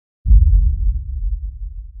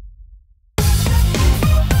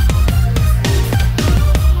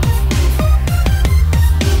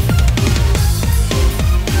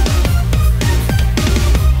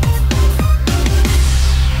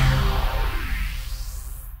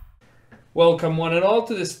Welcome one and all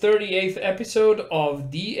to this 38th episode of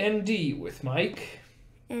D&D with Mike.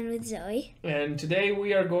 And with Zoe. And today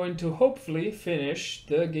we are going to hopefully finish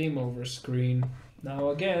the game over screen.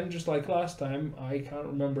 Now again, just like last time, I can't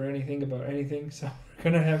remember anything about anything, so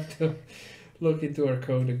we're going to have to look into our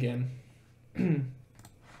code again.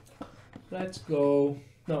 Let's go.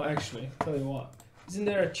 No, actually, tell you what. Isn't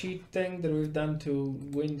there a cheat thing that we've done to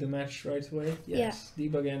win the match right away? Yes, yeah.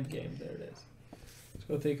 Debug end game, there it is. Let's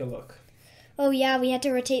go take a look. Oh yeah, we had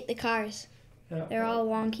to rotate the cars. Yeah, they're all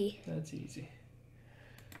wonky. That's easy.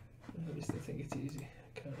 At least I think it's easy.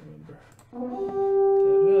 I can't remember.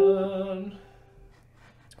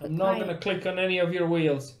 Ta-da. I'm not going to click on any of your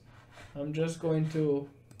wheels. I'm just going to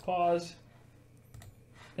pause,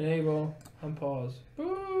 enable, and pause.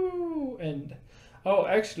 Boo! And oh,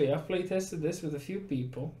 actually, I've play tested this with a few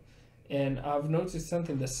people, and I've noticed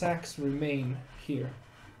something. The sacks remain here.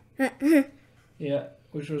 Yeah,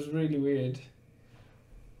 which was really weird.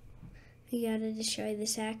 You gotta destroy the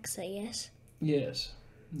sacks, I guess. Yes,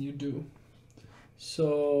 you do.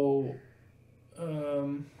 So,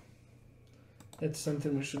 that's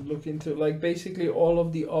something we should look into. Like, basically all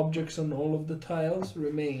of the objects on all of the tiles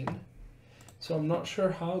remain. So I'm not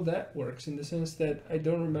sure how that works, in the sense that I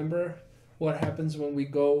don't remember what happens when we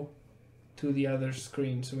go to the other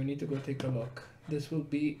screen. So we need to go take a look. This will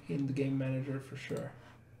be in the game manager for sure.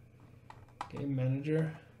 Game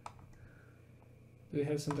manager. Do we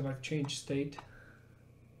have something like change state?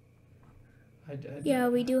 Yeah,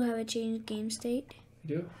 we do have a change game state.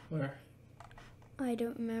 You do? Where? I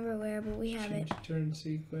don't remember where, but we have change it. Turn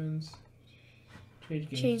sequence.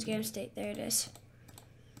 Change game state. There it is.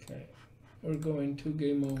 Okay. We're going to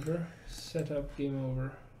game over. Set up game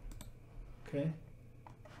over. Okay.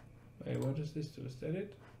 Wait, what does this do? Is that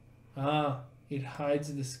it? Ah, it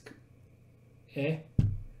hides the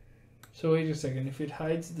So wait a second. If it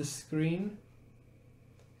hides the screen,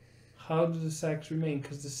 how do the sacks remain?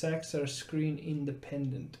 Because the sacks are screen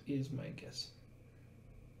independent, is my guess.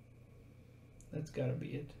 That's gotta be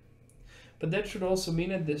it. But that should also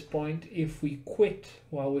mean at this point, if we quit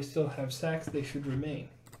while we still have sacks, they should remain.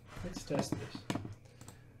 Let's test this.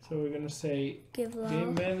 So we're gonna say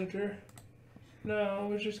game manager. No,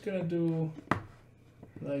 we're just gonna do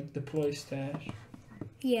like deploy stash.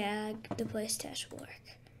 Yeah, deploy stash will work.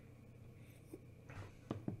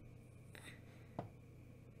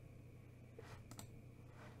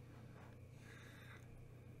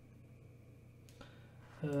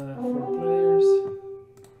 For players,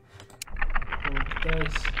 roll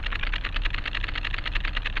dice.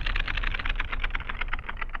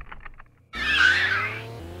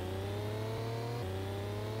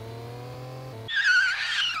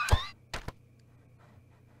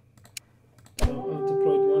 So I've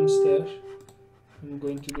deployed one stash. I'm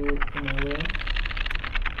going to do another one.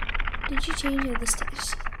 Did you change how the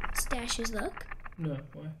stashes look? No,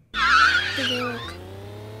 why?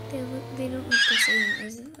 They don't look the same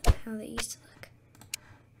as how they used to look.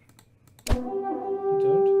 You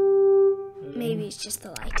don't? Maybe it's just the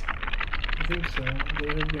light. I think so.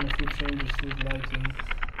 There have been a few changes to the lighting.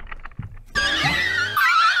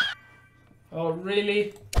 Oh,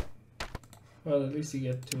 really? Well, at least you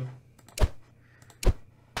get two.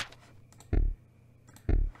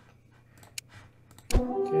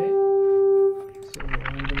 Okay. So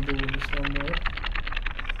I'm going to do this one more.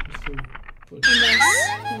 Just to put Unless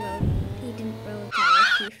he didn't roll a power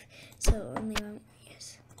thief, so only one. Yes.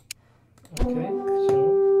 Okay,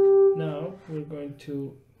 so now we're going to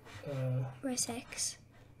Press X.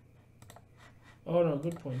 oh no,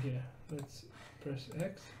 good point. Yeah, let's press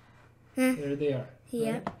X. There they are.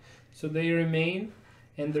 Yeah. Right? So they remain,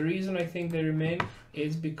 and the reason I think they remain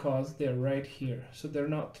is because they're right here. So they're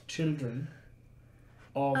not children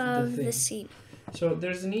of the thing. The scene. So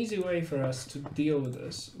there's an easy way for us to deal with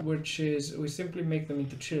this, which is we simply make them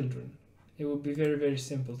into children. It would be very, very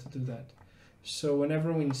simple to do that. So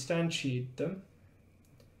whenever we instantiate them,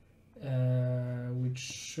 which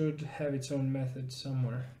should have its own method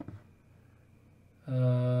somewhere.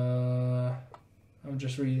 I'm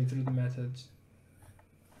just reading through the methods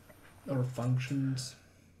or functions.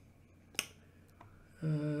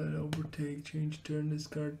 Overtake, change turn,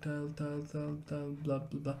 discard tile, blah blah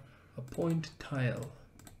blah. Appoint tile.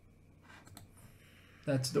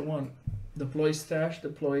 That's the one. Deploy stash,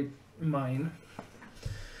 deploy mine.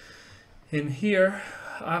 And here,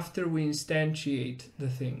 after we instantiate the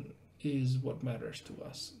thing, is what matters to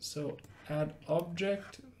us. So add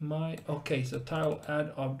object, okay, so tile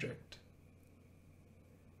add object.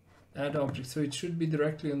 Add object, so it should be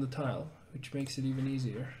directly on the tile, which makes it even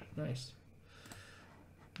easier. Nice.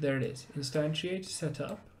 There it is. Instantiate, set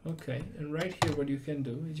up. Okay, and right here what you can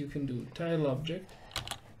do is you can do tile object.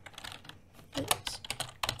 Oops.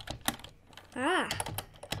 Ah.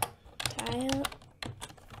 Tile.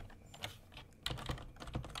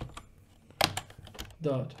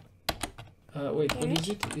 Dot. Wait, what is Parent.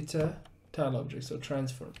 it? It's a tile object, so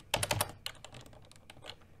transform.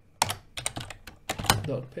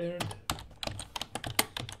 Dot parent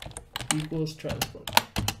equals transform.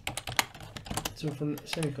 So for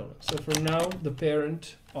semicolon. So for now, the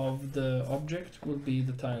parent of the object will be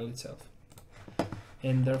the tile itself,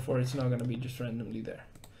 and therefore it's not going to be just randomly there.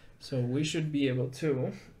 So we should be able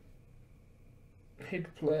to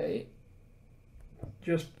hit play.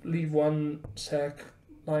 Just leave one sac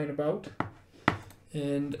lying about,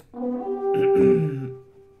 and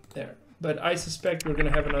there. But I suspect we're going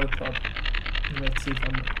to have another problem. Let's see if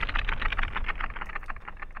I'm.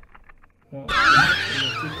 Well, 2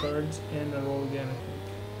 cards and a roll again, I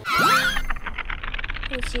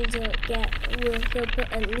think. Which means we'll put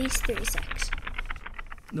at least 3 sacks.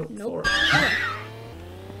 Nope, Nope. 4. Oh.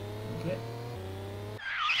 Okay.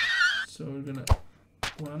 So we're gonna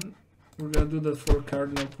We're gonna do the 4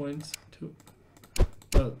 cardinal points too.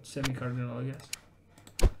 Well, semi-cardinal, I guess.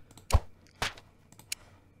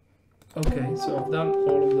 Okay, so I've done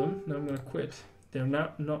all of them. Now I'm gonna quit. They're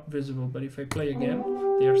not visible, but if I play again,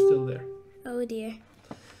 they are still there. Oh dear.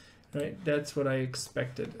 Right, that's what I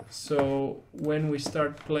expected. So when we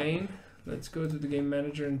start playing, let's go to the game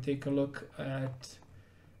manager and take a look at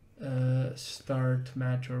start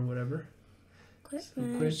match or whatever. Quit So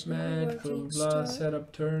quit match, blah, blah, blah,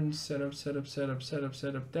 setup turns,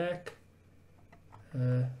 setup deck.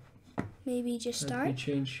 Maybe just Let me start.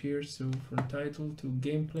 change here, so from title to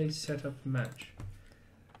gameplay, setup match.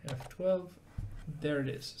 F12, there it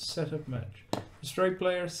is, setup match. Destroy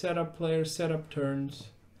player, setup turns,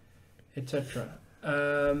 etc.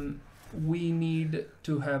 We need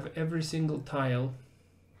to have every single tile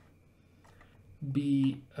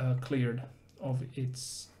be cleared of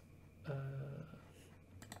its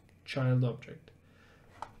child object.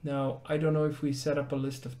 Now, I don't know if we set up a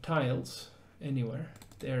list of tiles anywhere.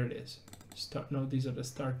 There it is. Start. No, these are the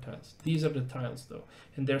start tiles. These are the tiles though,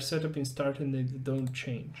 and they're set up in start and they don't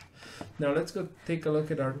change. Now let's go take a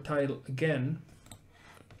look at our tile again,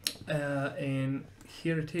 and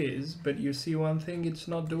here it is. But you see one thing it's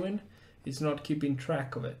not doing? It's not keeping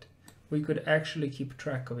track of it. We could actually keep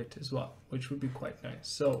track of it as well, which would be quite nice.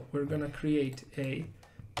 So we're gonna create a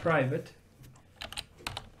private,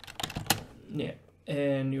 yeah,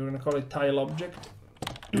 and you're gonna call it tile object.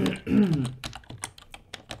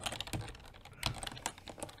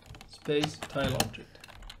 Space tile object.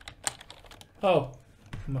 Oh,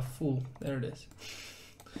 I'm a fool. There it is.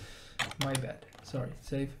 My bad. Sorry.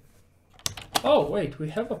 Save. Oh wait, we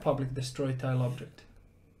have a public destroy tile object.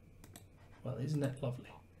 Well, isn't that lovely?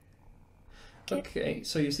 Okay,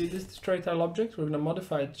 so you see this destroy tile object? We're going to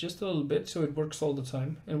modify it just a little bit so it works all the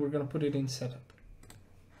time, and we're going to put it in setup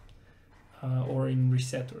or in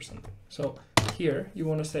reset or something. So here you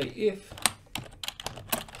want to say if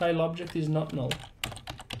tile object is not null.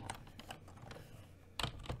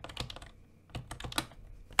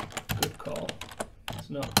 Good call. It's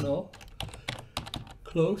not null.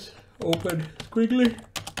 Close, open, squiggly,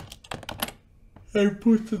 and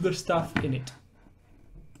put the stuff in it.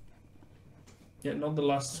 Yeah, not the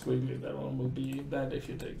last squiggly. That one will be bad if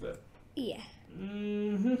you take that. Yeah.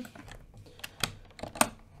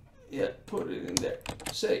 Yeah, put it in there.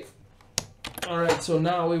 Save. Alright, so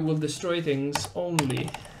now we will destroy things only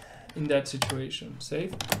in that situation.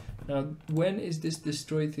 Save. Now, when is this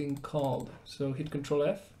destroy thing called? So hit Control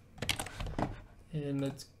F. And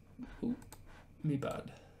let's... Ooh, me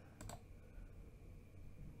bad.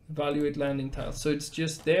 Evaluate landing tile. So it's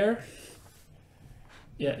just there.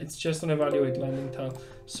 Yeah, it's just an evaluate landing tile.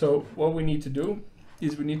 So what we need to do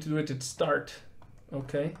is we need to do it at start.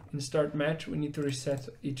 Okay, in start match we need to reset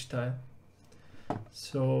each tile.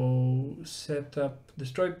 So set up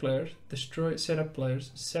destroy players, set up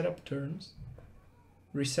players, set up turns,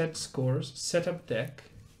 reset scores, set up deck,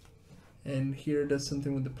 and here does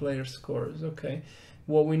something with the player scores. Okay,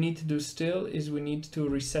 what we need to do still is we need to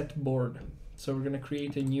reset board. So we're gonna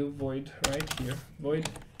create a new void right here. Void.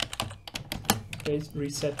 Okay,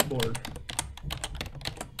 reset board.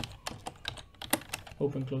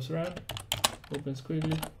 Open, close round, open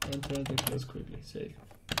squiggly, enter, close squiggly, save.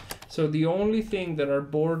 So the only thing that our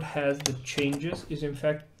board has that changes is in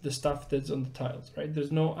fact the stuff that's on the tiles, right?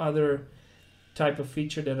 There's no other type of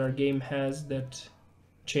feature that our game has that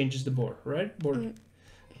changes the board, right? Board.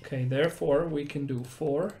 Okay, therefore we can do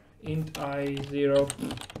for int I 0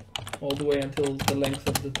 all the way until the length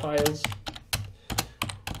of the tiles.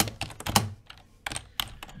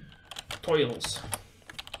 Toils.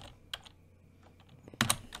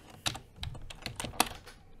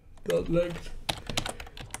 Dot length.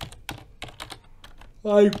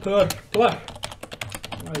 I plus.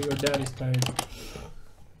 Oh, your dad is tired.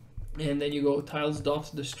 And then you go tiles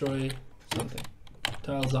dot destroy something.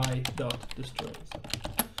 Tiles I dot destroy something.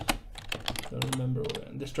 Don't remember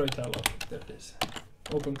what. Destroy tile object. There it is.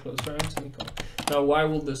 Open close round semicolon. Now why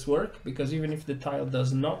will this work? Because even if the tile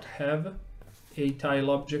does not have a tile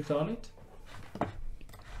object on it,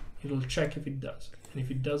 it'll check if it does. And if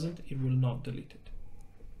it doesn't, it will not delete it.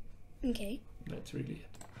 Okay. That's really it.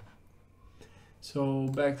 So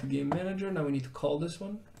back to game manager. Now we need to call this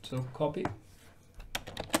one. So copy.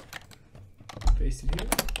 Paste it here.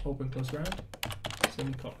 Open close round.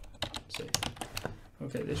 Semicolon. Save.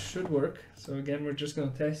 Okay, this should work. So again, we're just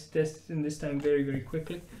going to test it in this time very, very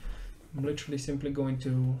quickly. I'm literally simply going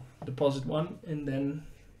to deposit 1 and then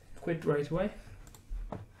quit right away.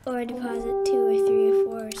 Or deposit 2 or 3 or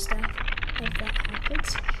 4 or stuff if that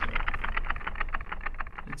happens.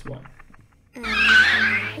 It's 1. And nothing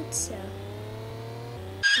happens, so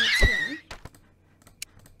that's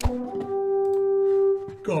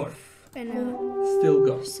 1. Gone. And now Still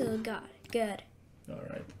gone. still got it. Good.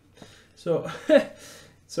 Alright. So,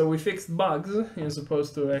 so we fixed bugs as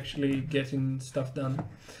opposed to actually getting stuff done.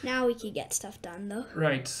 Now we can get stuff done though.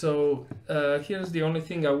 Right, so here's the only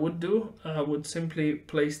thing I would do. I would simply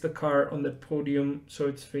place the car on the podium so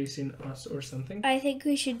it's facing us or something. I think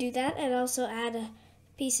we should do that and also add a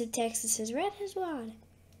piece of text that says red has won.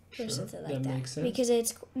 Or something like that. Makes sense. Because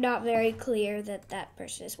it's not very clear that that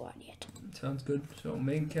person has won yet. Sounds good. So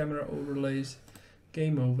main camera overlays,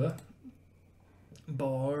 game over.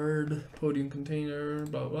 Barred, podium container,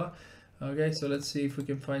 blah blah. Okay, so let's see if we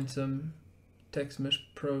can find some text mesh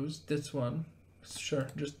pros. This one, sure,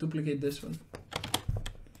 just duplicate this one,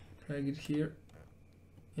 drag it here,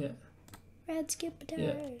 yeah, Red skip a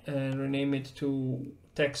yeah, and rename it to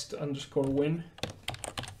text underscore win.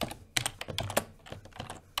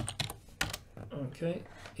 Okay,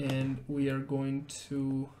 and we are going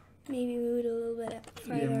to maybe move it a little bit up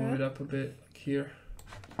further. yeah, move it up a bit like here.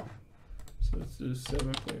 So let's do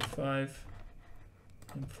 7.5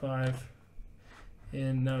 and 5,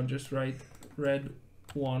 and now just write red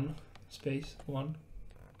 1 space 1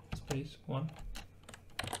 space 1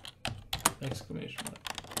 exclamation mark.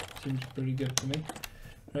 Seems pretty good to me.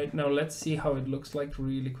 Right, now let's see how it looks like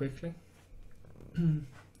really quickly.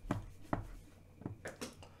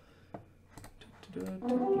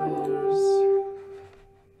 Players,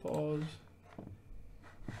 pause,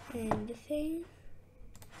 And the thing.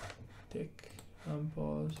 tick,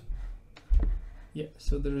 unpause. Yeah,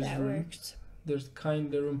 so there is That room. works. There's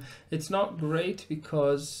kind of room. It's not great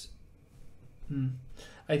because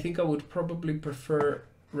I think I would probably prefer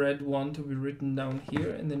red 1 to be written down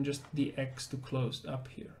here and then just the X to close up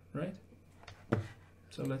here, right?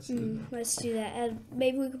 So let's do that. Let's do that. And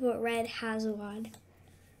maybe we could put red has won.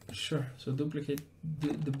 Sure. So duplicate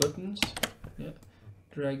the buttons. Yeah.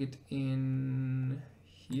 Drag it in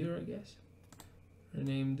here, I guess.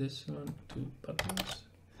 Rename this one to buttons.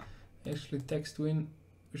 Actually, text win.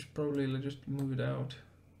 We should probably just move it out.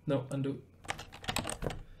 No, undo.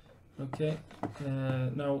 Okay.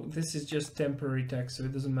 Now this is just temporary text, so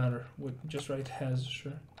it doesn't matter. We'll just write has,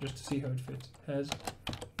 sure, just to see how it fits. Has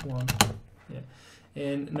won. Yeah.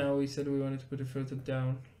 And now we said we wanted to put it further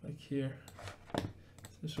down, like here.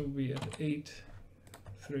 This will be at 8,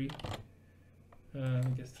 3. I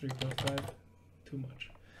guess 3.5. Too much.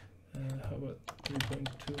 How about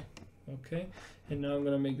 3.2? Okay. And now I'm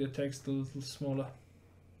gonna make the text a little smaller.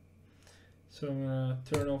 So I'm gonna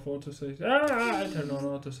turn off autosave. I turn on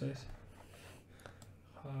autosave.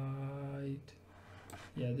 Height.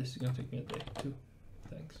 Yeah, this is gonna take me a day. 2.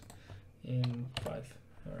 Thanks. And 5.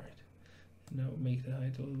 Alright. Now make the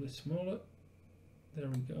height a little bit smaller. There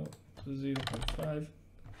we go. So 0.5.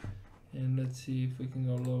 And let's see if we can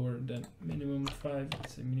go lower than minimum 5.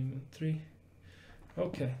 Let's say minimum 3.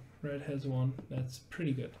 Okay. Red has 1. That's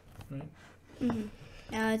pretty good, right?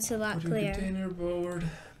 Now it's a lot clearer. Container board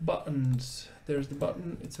buttons. There's the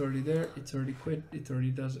button. It's already there. It's already quit. It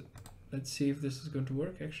already does it. Let's see if this is going to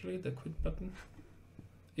work. Actually, the quit button.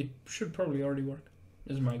 It should probably already work.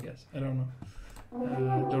 Is my guess. I don't know.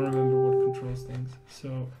 Don't remember what controls things.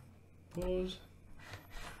 So pause.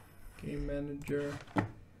 Game manager.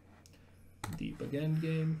 Debug end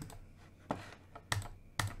game.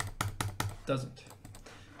 Doesn't.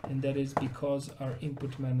 And that is because our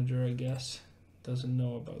input manager, I guess, doesn't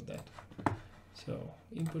know about that. So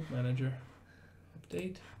input manager,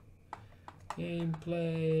 update,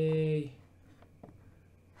 gameplay,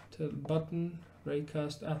 to button,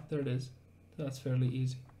 raycast. Ah, there it is. That's fairly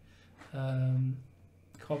easy.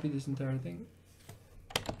 Copy this entire thing,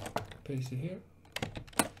 paste it here.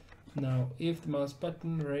 Now if the mouse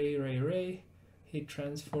button, ray, hit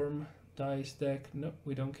transform, dice, deck, no,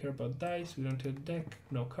 we don't care about dice, we don't care deck,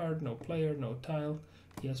 no card, no player, no tile,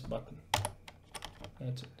 yes button.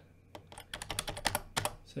 That's it.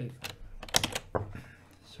 Save.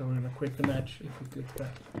 So we're gonna quit the match if we click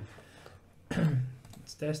that.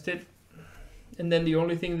 Let's test it. And then the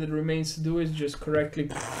only thing that remains to do is just correctly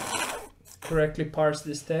parse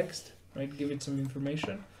this text, right? Give it some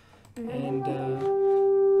information, and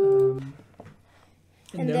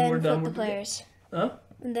then we're done flip with the players. Huh?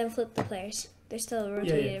 And then flip the players. They're still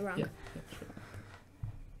rotated wrong. Yeah,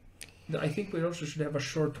 sure. I think we also should have a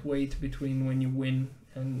short wait between when you win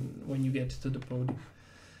and when you get to the podium.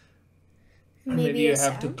 Or maybe you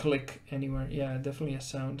have to click anywhere. Yeah, definitely a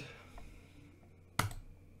sound.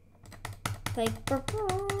 Like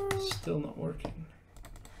still not working.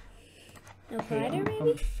 No Okay, glider,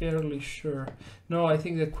 maybe? I'm fairly sure. No, I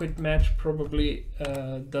think the quit match probably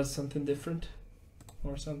does something different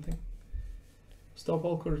or something. Stop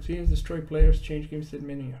all coroutines, destroy players, change game state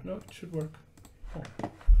menu. No, it should work. Oh.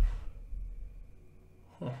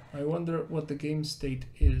 Huh. I wonder what the game state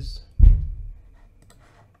is.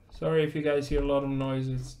 Sorry if you guys hear a lot of noise,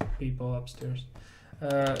 it's people upstairs.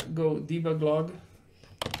 Go debug log.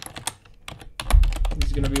 This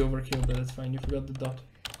is gonna be overkill, but that's fine. You forgot the dot.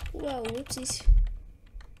 Whoa, whoopsies.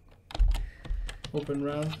 Open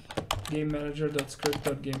round. Game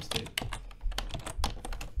manager.script.gamestate.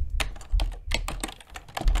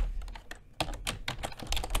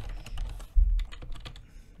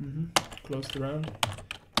 Close the round.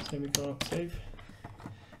 Semicolon, save.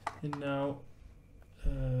 And now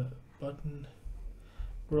button.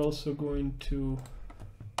 We're also going to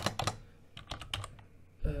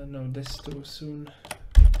no, this too soon.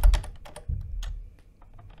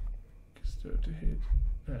 Start to hit.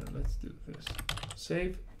 Let's do this.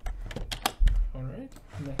 Save. Alright,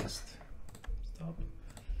 next. Stop.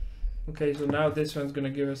 Okay, so now this one's gonna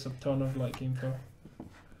give us a ton of like info.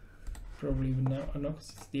 Probably even now. Oh no,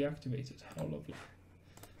 'cause it's deactivated. How lovely.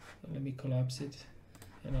 So let me collapse it.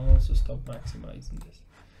 And I'll also stop maximizing this,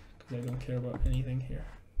 because I don't care about anything here.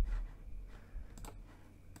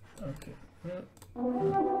 Okay.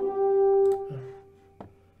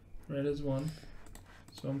 Red is 1.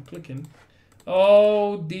 So I'm clicking.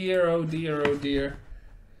 Oh dear, oh dear, oh dear.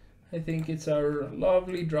 I think it's our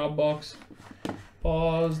lovely Dropbox.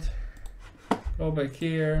 Paused. Go back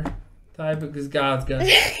here. Type it because God's got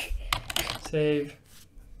it. Save.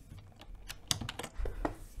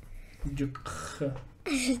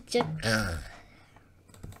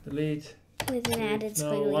 Delete. With an added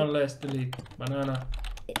No, squiggly. one less delete. Banana.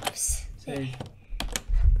 Oops. Save.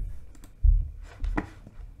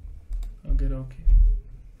 Okay.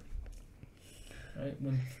 Right,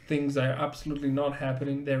 when things are absolutely not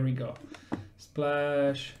happening, there we go.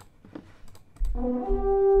 Splash.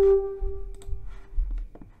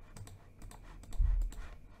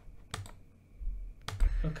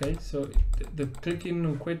 Okay, so the clicking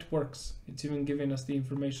on quit works. It's even giving us the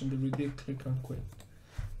information that we did click on quit.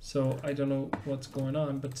 So I don't know what's going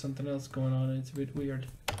on, but something else going on, and it's a bit weird.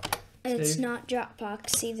 It's Save. not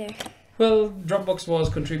Dropbox either. Well, Dropbox was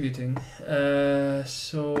contributing,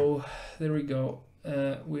 so there we go.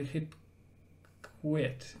 We hit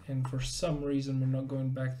quit, and for some reason we're not going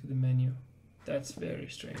back to the menu. That's very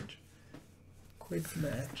strange. Quit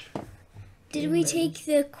match. Did we take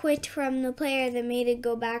the quit from the player that made it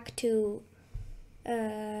go back to...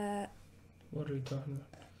 What are you talking about?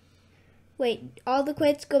 Wait, all the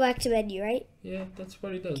quits go back to menu, right? Yeah, that's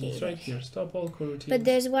what it does. Okay. It's right here. Stop all coroutines. But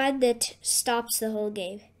there's one that stops the whole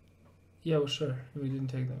game. Yeah, well, sure. We didn't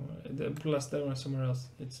take that one. Plus that one is somewhere else.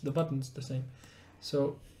 It's the button's the same.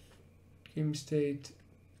 So, game state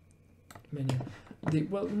menu.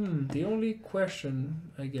 The only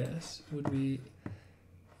question, I guess, would be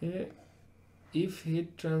if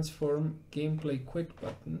hit transform gameplay quit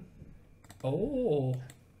button. Oh.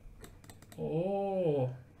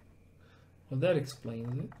 Well, that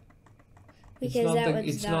explains it. Because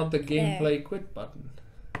it's not the gameplay quit button.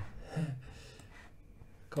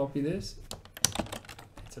 Copy this.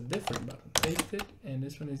 It's a different button. Paste it, and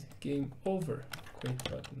this one is game over quit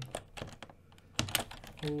button.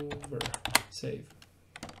 Over. Save.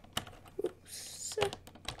 Oops.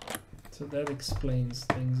 So that explains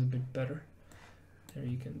things a bit better. There,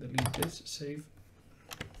 you can delete this. Save.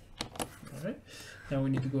 Alright. Now we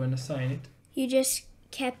need to go and assign it. You just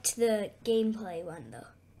kept the gameplay one though.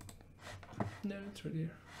 No, it's right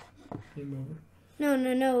here. Game over.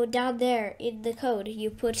 No. Down there in the code,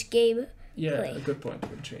 you put game Yeah, play. a good point.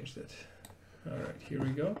 We'll change that. Alright, here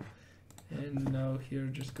we go. And now here,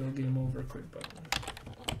 just go game over, quit button.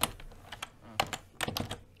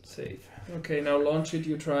 Save. Okay, now launch it,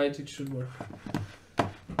 you try it should work.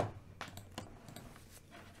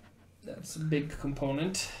 That's a big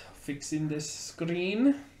component. Fixing this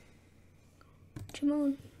screen. Come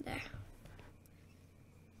on, there.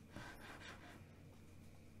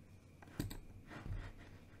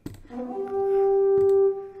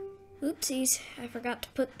 Oopsies, I forgot to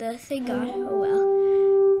put the thing on. Oh well.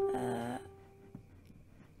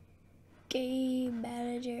 Game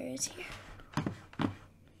manager is here.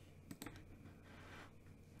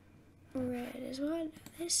 Red is one.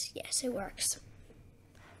 This, yes, it works.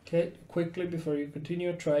 Okay, quickly before you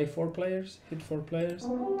continue, try 4 players. Hit 4 players.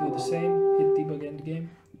 Do the same. Hit debug end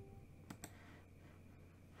game.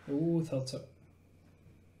 Ooh, thought so.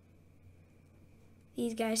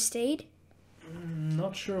 These guys stayed.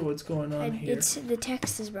 Not sure what's going on here. It's the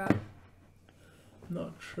text is wrong.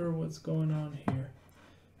 Not sure what's going on here.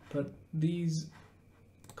 But these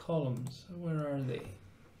columns, where are they?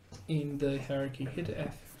 In the hierarchy, hit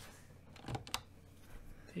F.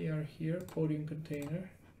 They are here, podium container,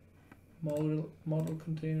 model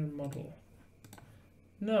container, model.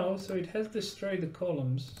 No, so it has destroyed the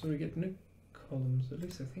columns, so we get new columns, at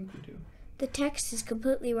least I think we do. The text is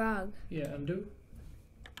completely wrong. Yeah, undo.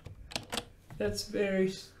 That's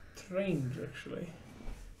very strange, actually.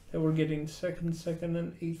 That we're getting second,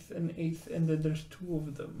 and eighth, and then there's 2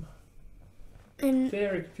 of them. And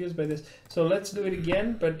Very confused by this. So let's do it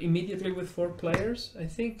again, but immediately with 4 players. I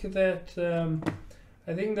think that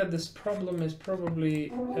this problem is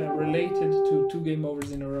probably related to 2 game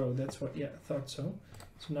overs in a row. That's what. Yeah, I thought so.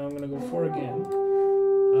 So now I'm gonna go 4 again.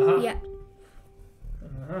 Aha. yeah,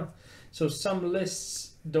 So some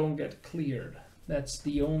lists don't get cleared. That's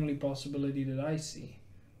the only possibility that I see.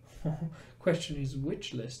 Question is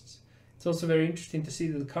which lists? It's also very interesting to see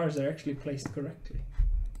that the cars are actually placed correctly.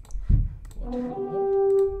 What in the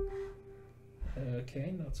world?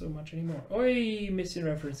 Okay, not so much anymore. Oi, missing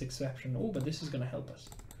reference exception. Oh, but this is gonna help us.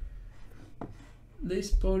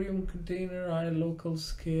 This podium container, I local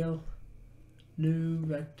scale, new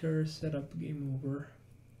vector, setup game over.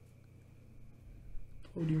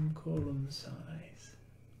 Podium column size.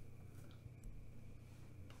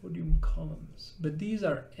 Podium columns. But these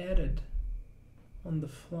are added on the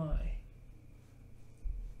fly.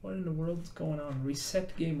 What in the world is going on?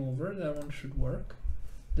 Reset game over, that one should work.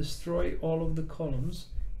 Destroy all of the columns,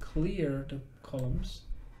 clear the columns,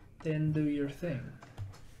 then do your thing.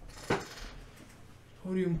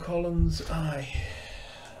 Podium columns, I.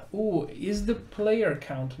 Oh, is the player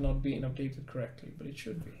count not being updated correctly? But it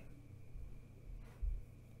should be.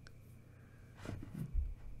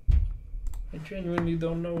 I genuinely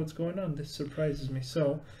don't know what's going on. This surprises me.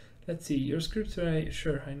 So, let's see. Your scripts are,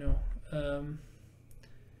 sure, I know.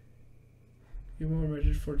 Game over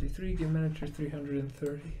measure 43, game manager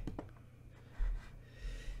 330.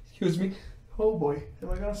 Excuse me. Oh boy, am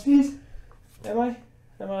I gonna sneeze? Am I?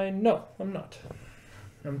 No, I'm not.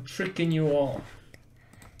 I'm tricking you all.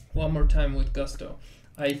 One more time with gusto.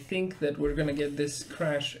 I think that we're gonna get this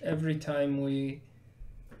crash every time we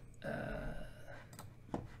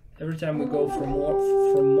go from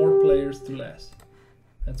more players to less.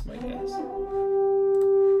 That's my guess.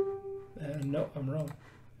 No, I'm wrong.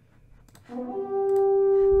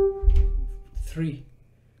 3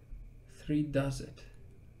 does it.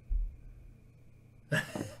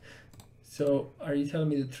 So are you telling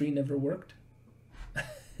me the 3 never worked?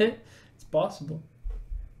 It's possible.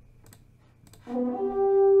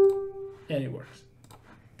 And it works.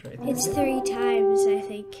 Try it. it's 3 times, I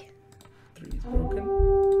think. 3 is broken.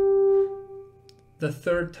 The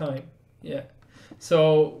 3rd time, yeah.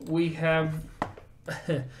 So we have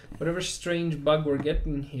whatever strange bug we're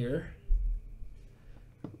getting here.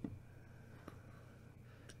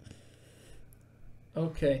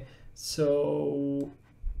 Okay, so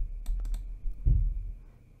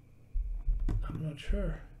I'm not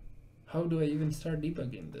sure. How do I even start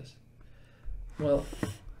debugging this? Well,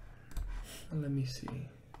 let me see.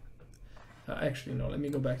 Actually, no, let me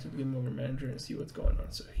go back to the Game Over Manager and see what's going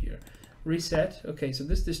on. So here, reset. Okay, so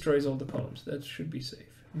this destroys all the columns. That should be safe.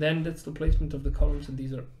 Then that's the placement of the columns, and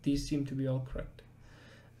these seem to be all correct.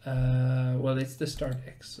 Well, it's the start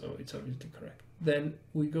X, so it's obviously correct. Then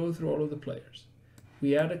we go through all of the players.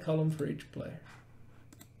 We add a column for each player.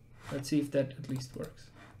 Let's see if that at least works.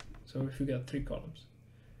 So if we got 3 columns.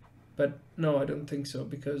 But no, I don't think so,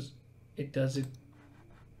 because it does it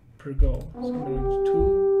per go. So I'm going to do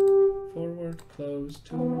 2, forward, close,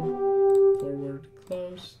 2, forward,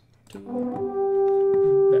 close,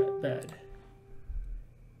 2, bad.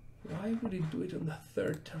 Why would it do it on the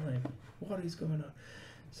 3rd time? What is going on?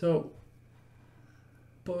 So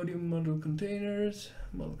Podium model containers.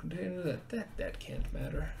 Model container. That can't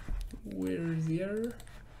matter. Where is the error?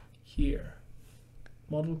 Here.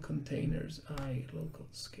 Model containers. Local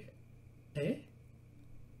scale. Eh?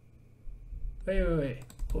 Wait.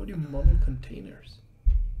 Podium model containers.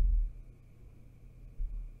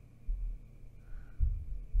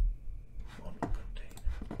 Model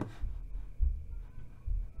container.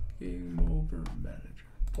 Game over manager.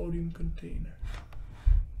 Podium container.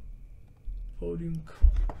 Podium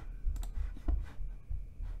column.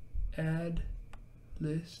 Add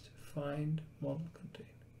list find model container.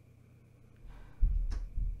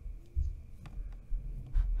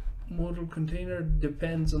 Model container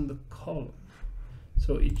depends on the column.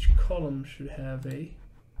 So each column should have a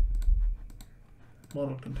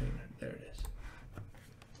model container. There it is.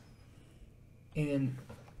 And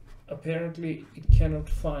apparently it cannot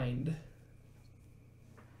find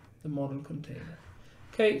the model container.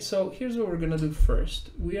 Okay, so here's what we're gonna do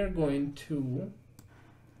first. We are going to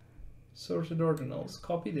sorted ordinals,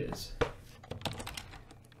 copy this,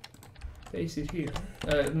 paste it here.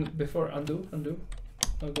 Before undo.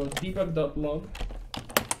 I'll go debug.log,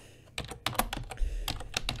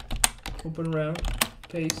 open round,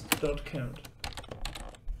 paste .count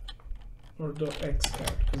or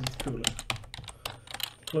 .xcount because it's cooler.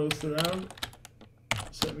 Close the round,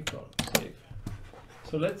 semicolon, save.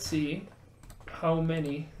 So let's see how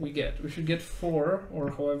many we get. We should get 4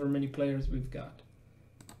 or however many players we've got.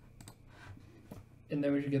 And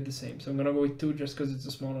then we should get the same. So I'm gonna go with 2 just because it's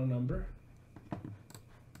a smaller number.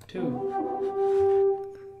 2.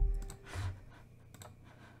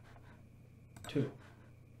 2.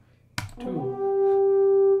 2.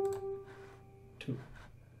 2. 2.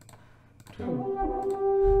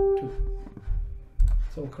 2.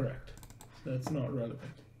 It's all correct. So that's not relevant.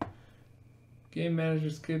 Game manager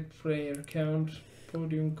script player count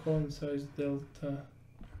podium column size delta.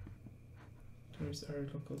 There's our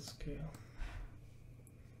local scale.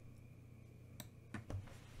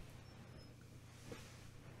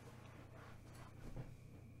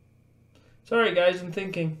 Sorry guys, I'm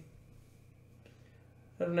thinking.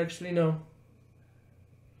 I don't actually know.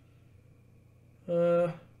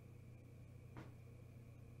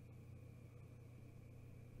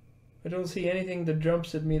 I don't see anything that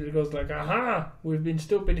jumps at me that goes like, aha, we've been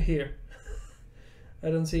stupid here. I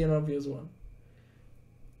don't see an obvious one.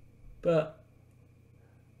 But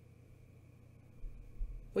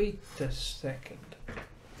wait a second.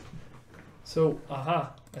 So,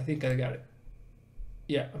 aha, I think I got it.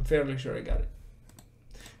 Yeah, I'm fairly sure I got it.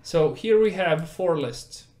 So here we have 4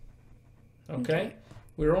 lists. Okay?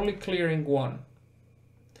 We're only clearing 1.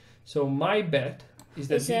 So my bet is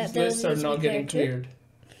that these lists are not getting cleared.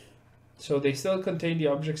 So they still contain the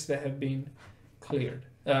objects that have been cleared.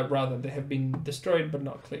 Rather, they have been destroyed but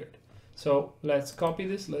not cleared. So let's copy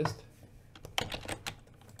this list.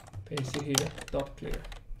 Paste it here. Dot clear.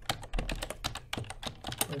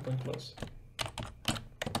 Open close.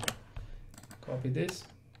 Copy this.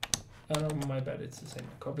 Oh, my bad, it's the same.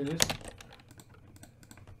 Copy this.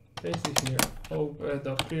 Paste it here.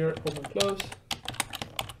 Dot clear. Open close.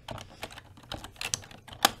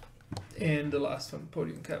 And the last one,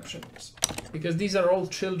 podium captions. Because these are all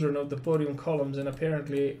children of the podium columns, and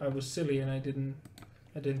apparently I was silly and I didn't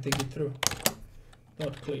think it through.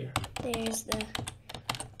 Not clear. There's the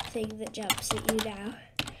thing that jumps at you now.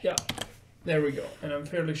 Yeah, there we go. And I'm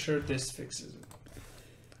fairly sure this fixes it.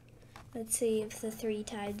 Let's see if the 3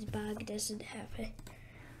 times bug doesn't happen.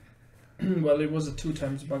 Well, it was a 2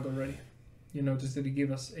 times bug already. You noticed that it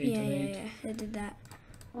gave us 8 and 8. Yeah, it did that.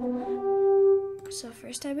 So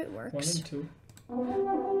first time it works. 1 and 2.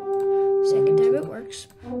 Second time it works.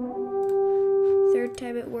 Third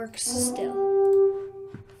time it works still.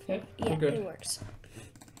 Yeah, Yeah, good. it works.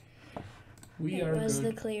 We are It was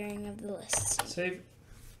good. the clearing of the lists. Save.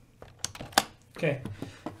 Okay,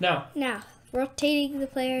 now. Now, rotating the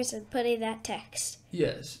players and putting that text.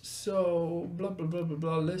 Yes, so blah blah blah blah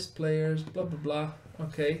blah, list players, blah blah blah.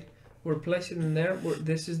 Okay, we're placing in there.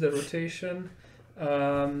 This is the rotation.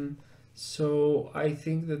 So I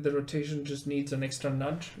think that the rotation just needs an extra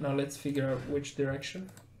nudge. Now let's figure out which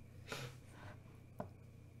direction.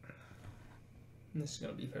 This is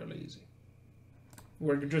gonna be fairly easy.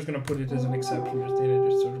 We're just gonna put it as an exception,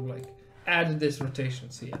 just sort of like add this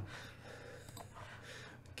rotation. See ya.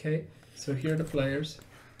 Okay, so here are the players.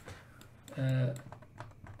 I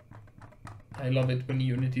love it when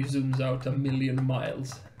Unity zooms out 1,000,000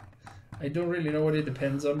 miles. I don't really know what it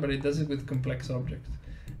depends on, but it does it with complex objects.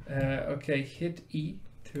 Okay, hit E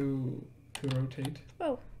to rotate.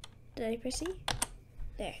 Oh, did I press E?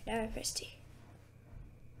 There, now I pressed E.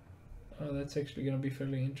 Oh, that's actually going to be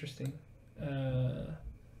fairly interesting.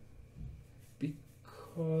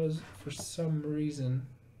 because for some reason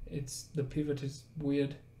the pivot is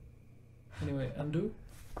weird. Anyway, undo.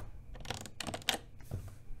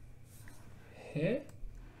 Hey.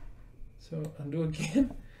 So undo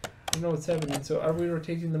again. I don't know what's happening. So are we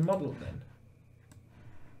rotating the model then?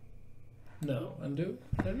 No, undo.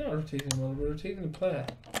 We're not rotating the model, we're rotating the player.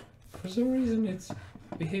 For some reason it's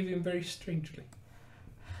behaving very strangely.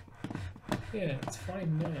 Yeah, it's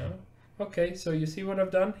fine now. Okay, so you see what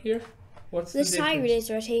I've done here? What's the siren difference?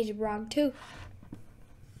 is rotated wrong too.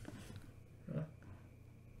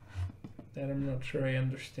 That I'm not sure I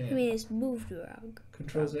understand. I mean, it's moved wrong.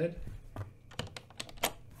 Control Z.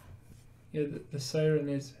 Yeah, the siren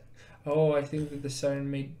is... Oh, I think that the siren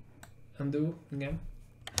made undo again.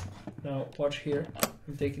 Now, watch here.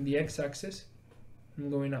 I'm taking the x-axis. I'm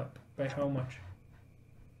going up. By how much?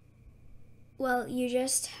 Well, you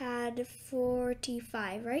just had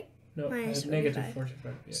 45, right? No, Minus negative 45.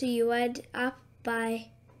 45. Yeah. So you went up by...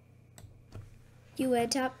 You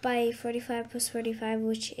went up by 45 plus 45,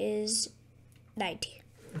 which is 90.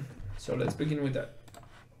 So let's begin with that.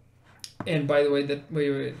 And by the way,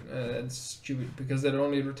 that's stupid because that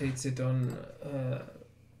only rotates it on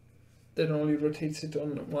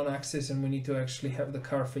one axis, and we need to actually have the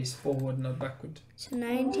car face forward, not backward. So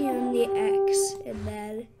 90 on the X, and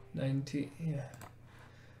then 90, yeah.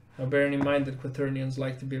 Now bearing in mind that quaternions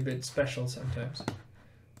like to be a bit special sometimes.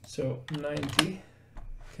 So 90,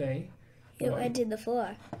 okay. you went to the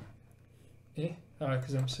floor. Yeah,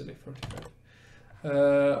 because I'm silly, 45.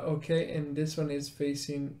 Okay, and this one is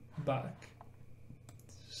facing back.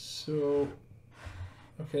 So,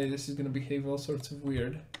 okay, this is going to behave all sorts of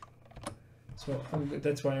weird. So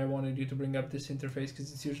that's why I wanted you to bring up this interface,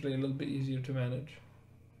 because it's usually a little bit easier to manage.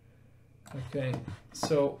 Okay,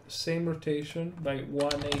 so same rotation by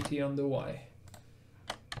 180 on the Y.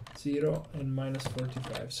 0 and minus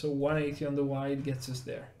 45. So 180 on the Y, it gets us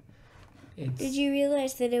there. Did you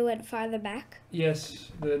realize that it went farther back?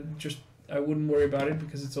 Yes, I wouldn't worry about it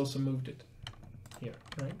because it's also moved it here,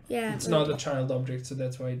 right? Yeah. It's not a child object, so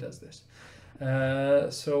that's why it does this.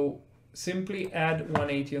 So simply add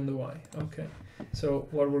 180 on the Y. Okay. So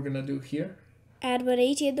what we're gonna do here? Add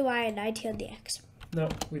 180 on the Y and 90 on the X. No,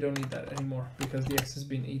 we don't need that anymore because the X has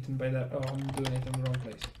been eaten by that. Oh, I'm doing it in the wrong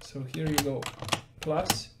place. So here you go.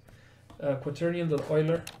 Plus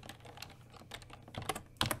quaternion.Euler.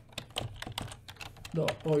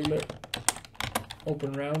 Euler.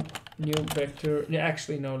 Open round. New vector. Yeah,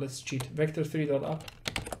 actually no, let's cheat. Vector 3.up.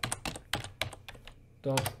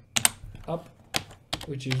 Up,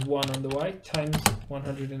 which is 1 on the Y times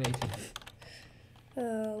 180.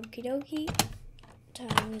 Okie dokie.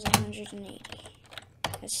 Times 180.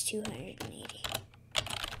 That's 280.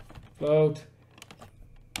 Float.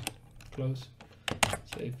 Close.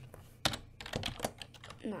 Save.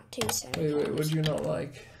 Not too sad. Wait, what do you not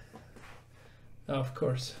like? Oh, of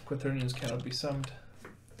course, quaternions cannot be summed.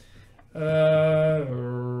 Okay.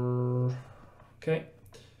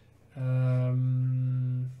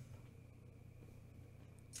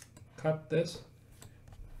 Cut this.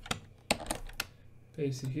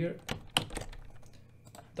 Paste it here.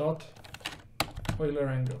 Dot. Euler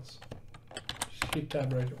angles. Hit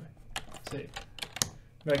tab right away. Save.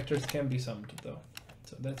 Vectors can be summed though,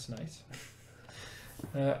 so that's nice.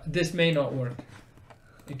 This may not work.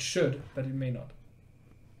 It should, but it may not.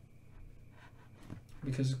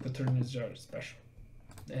 Because quaternions are special.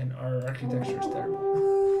 And our architecture is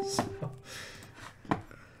terrible. So.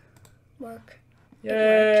 Work.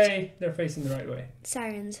 Yay! They're facing the right way.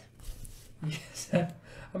 Sirens. Yes.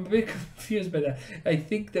 I'm a bit confused by that. I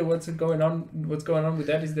think that what's going on with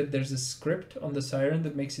that is that there's a script on the siren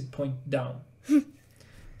that makes it point down.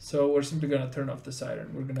 So we're simply gonna turn off the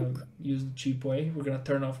siren. We're gonna use the cheap way. We're gonna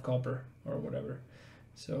turn off copper or whatever.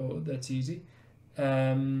 So that's easy.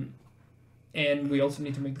 And we also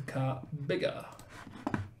need to make the car bigger,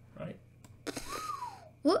 right?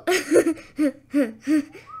 What?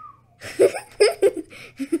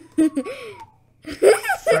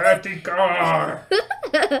 Fatty car!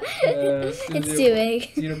 It's too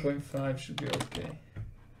big. 0.5 should be okay.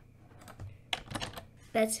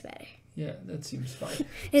 That's better. Yeah, that seems fine.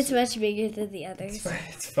 It's much bigger than the others.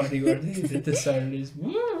 It's funny where the siren is.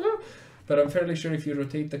 But I'm fairly sure if you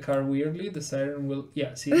rotate the car weirdly, the siren will...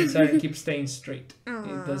 Yeah, see, the siren keeps staying straight.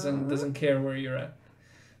 It doesn't care where you're at.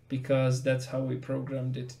 Because that's how we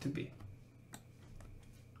programmed it to be.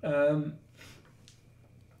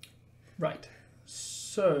 Right.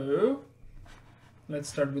 So, let's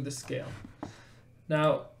start with the scale.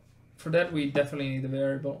 Now, for that we definitely need a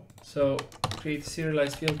variable. So, create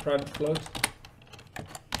serialized field, private float.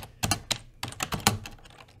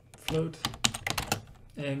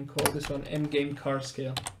 and call this one endgame car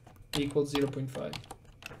scale equals 0.5.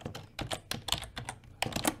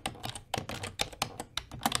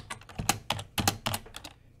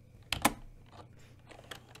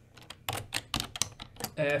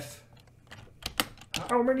 F.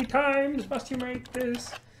 How many times must you make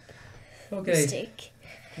this? Okay. Mistake.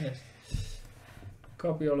 Yes.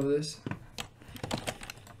 Copy all of this.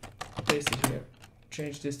 Paste it here.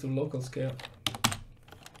 Change this to local scale.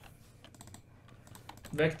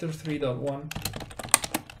 Vector 3.1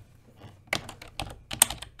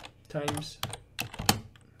 times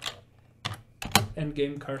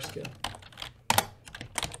endgame car scale.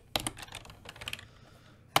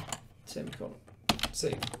 Semicolon.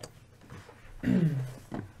 Save.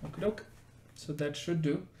 Okey-doke. So that should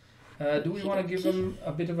do. Do we want to give them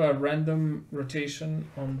a bit of a random rotation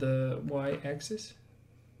on the y-axis?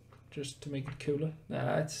 Just to make it cooler?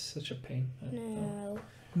 Nah, it's such a pain. No.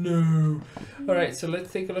 No. Alright, so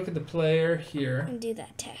let's take a look at the player here. And do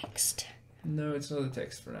that text. No, it's not the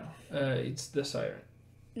text for now. It's the siren.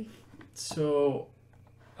 So,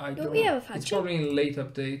 Don't we have a function? It's probably in late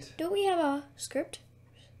update. Don't we have a script?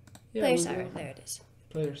 Yeah, Player we siren. will. There it is.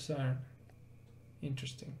 Player siren.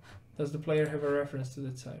 Interesting. Does the player have a reference to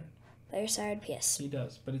that siren? Player siren PS. He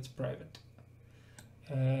does, but it's private.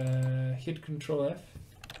 Hit Control F.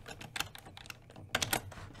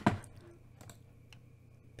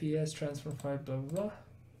 PS transfer 5 blah blah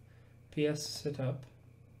blah. PS setup.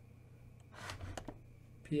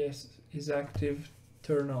 PS is active,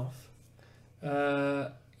 turn off.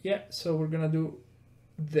 Yeah, so we're gonna do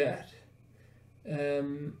that.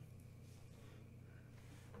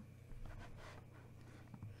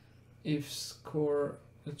 If score,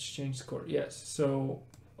 let's change score. Yes, so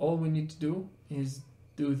all we need to do is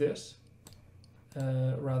do this,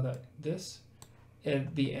 rather this,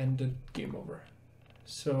 at the end of game over.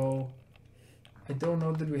 So I don't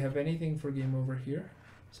know that we have anything for game over here.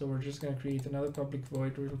 So we're just going to create another public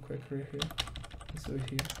void real quick right here. Let's do it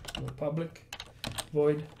here. So public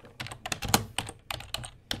void,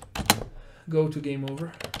 go to game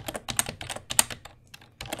over,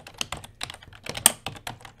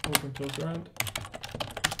 open close round,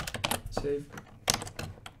 save,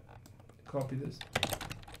 copy this,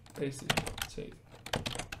 paste it, save.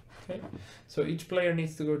 Okay, so each player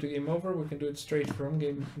needs to go to game over. We can do it straight from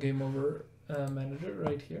game over manager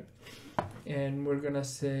right here, and we're gonna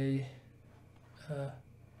say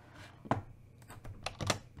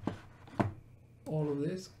all of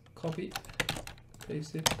this, copy,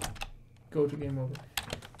 paste it, go to game over,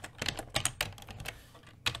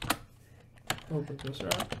 open close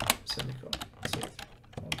round, semicolon, save.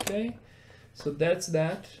 Okay, so that's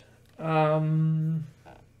that.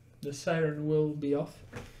 The siren will be off.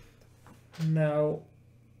 Now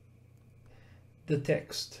the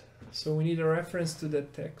text. So we need a reference to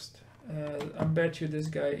that text. I bet you this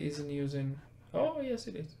guy isn't using. Oh yes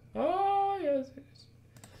it is. Oh yes it is.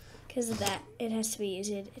 Because of that, it has to be used.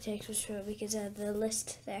 It takes us through because of the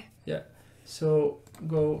list there. Yeah. So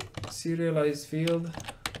go serialized field,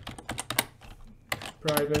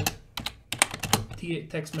 private,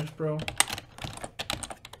 text mesh pro.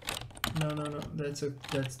 No. That's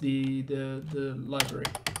the library.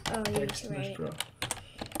 Oh, Text you're mesh right. pro.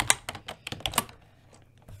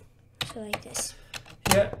 So like this.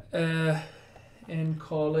 Yeah. And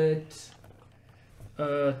call it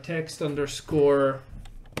text underscore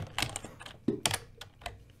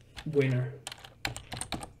winner.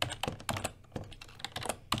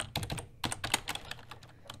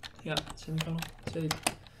 Yeah, semicolon, save.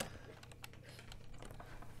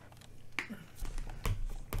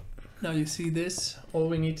 Now you see this, all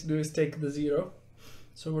we need to do is take the 0.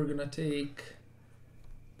 So we're gonna take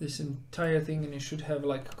this entire thing, and you should have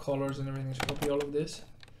like colors and everything. So copy all of this.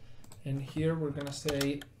 And here we're gonna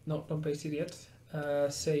say, no, don't paste it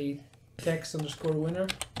yet. Say text underscore winner.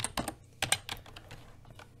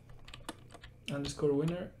 Underscore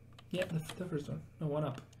winner. Yeah, the first one. No, one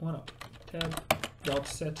up. Tab, dot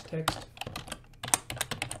set text.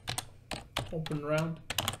 Open round.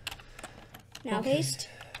 Now Okay. paste.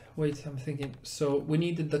 Wait, I'm thinking. So we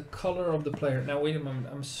needed the color of the player. Now wait a moment.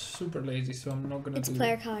 I'm super lazy, so I'm not gonna It's do.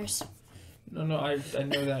 player colors. No, I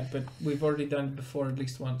know that, but we've already done it before at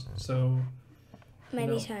least once. So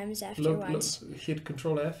Many No. times after look, once. hit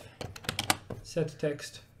Control F, set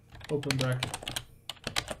text, open bracket.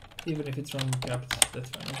 Even if it's wrong caps, that's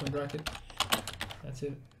fine. Open bracket. That's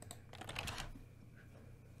it.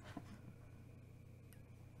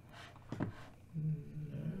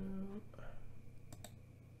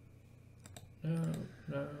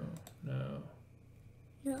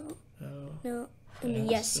 No. No. Yeah,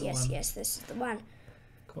 Yes, that's the yes, one. yes. This is the one.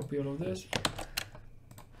 Copy all of this.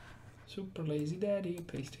 Super lazy daddy.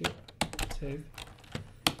 Paste here. Save.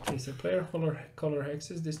 Paste the player color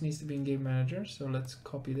hexes. This needs to be in game manager. So let's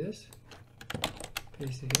copy this.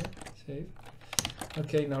 Paste it here. Save.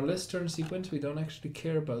 Okay, now let's turn sequence. We don't actually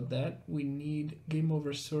care about that. We need game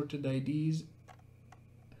over sorted IDs.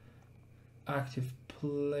 Active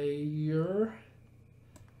player.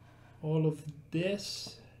 All of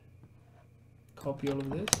this. Copy all of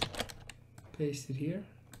this. Paste it here.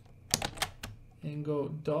 And go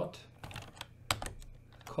dot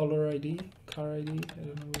color ID, car ID. I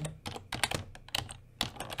don't know.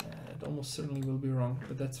 It almost certainly will be wrong,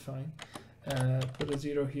 but that's fine. Put a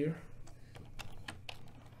 0 here.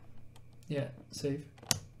 Yeah, save.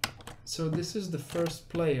 So this is the first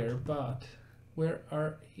player, but where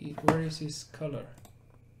is his color?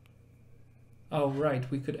 Oh, right,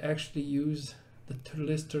 we could actually use the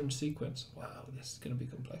list turn sequence. Wow, this is gonna be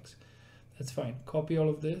complex. That's fine. Copy all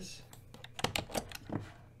of this.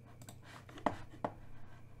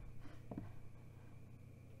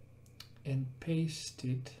 And paste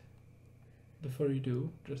it. Before you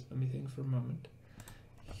do, just let me think for a moment.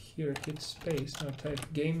 Here, hit space. Now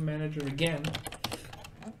type game manager again.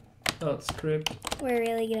 Dot script. We're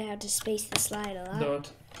really gonna have to space the slide a lot.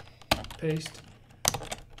 Dot paste.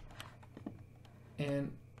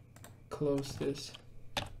 And close this.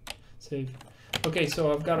 Save. Okay,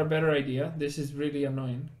 so I've got a better idea. This is really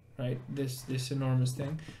annoying, right? This enormous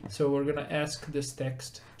thing. So we're gonna ask this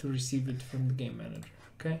text to receive it from the game manager,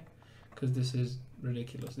 okay? Because this is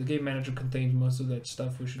ridiculous. The game manager contains most of that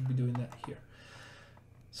stuff. We should be doing that here.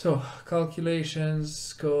 So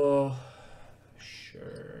calculations, go,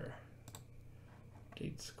 sure.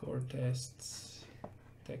 Date score tests,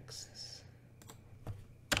 texts.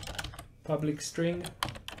 Public string.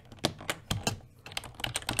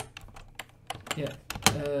 Yeah.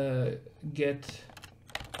 Get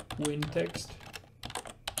win text.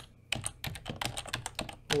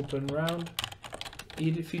 Open round.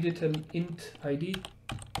 Feed it an int ID.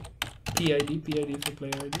 PID for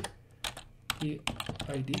player ID.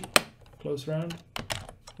 PID. Close round.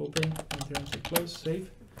 Open. And say close. Save.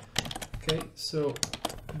 Okay, so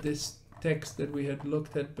this text that we had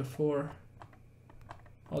looked at before.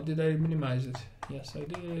 Oh, did I minimize it? Yes, I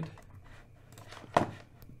did.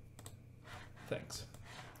 Thanks.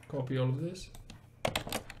 Copy all of this.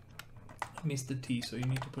 Missed the T, so you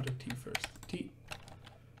need to put a T first. T.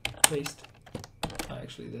 Paste.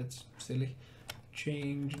 Actually, that's silly.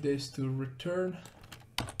 Change this to return.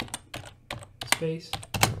 Space.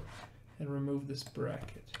 And remove this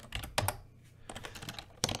bracket.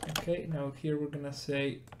 Okay, now here we're gonna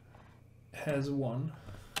say has one.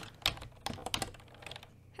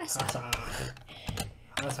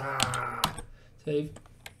 Save.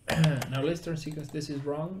 Now let's turn sequence. This is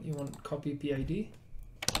wrong. You want copy PID.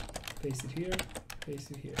 Paste it here.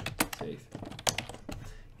 Paste it here. Save.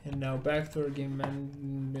 And now back to our game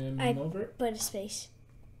over. Put a space.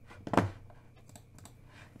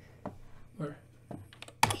 Where?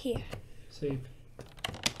 Here. Save.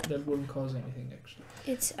 That wouldn't cause anything actually.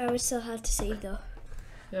 I would still have to save though.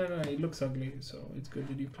 Yeah, no, it looks ugly, so it's good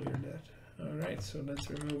that you cleared that. Alright, so let's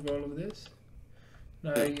remove all of this.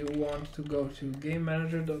 Now you want to go to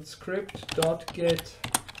gamemanager.script.get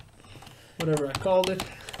whatever I called it.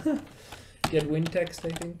 Get win text, I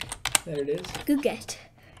think. There it is. Good get.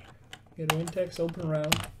 Get win text, open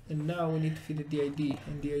round, and now we need to feed it the ID.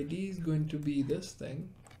 And the ID is going to be this thing.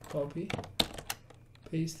 Copy.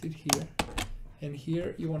 Paste it here. And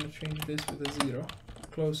here you want to change this with a 0.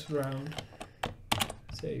 Close round.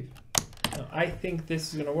 Save. Now I think this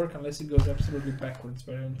is going to work unless it goes absolutely backwards,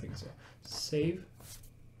 but I don't think so. Save.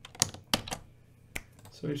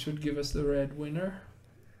 So it should give us the red winner.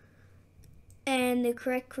 And the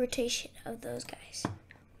correct rotation of those guys.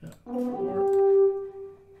 Yeah.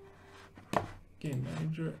 Game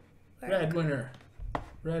manager. Red winner.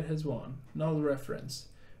 Red has won. Null reference.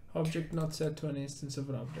 Object not set to an instance of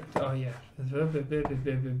an object. Oh yeah.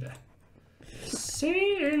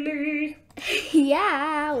 Silly.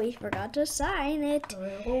 Yeah, we forgot to sign it.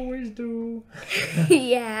 I always do.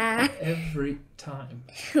 Yeah. Every time.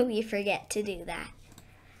 We forget to do that.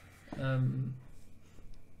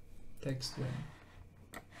 Text win.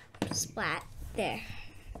 Splat. There.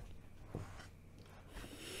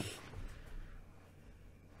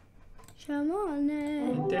 Come on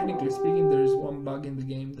And now. technically speaking, there is one bug in the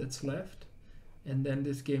game that's left, and then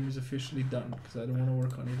this game is officially done because I don't want to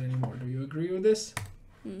work on it anymore. Do you agree with this?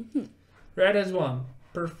 Mm-hmm. Red has won.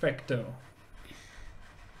 Perfecto.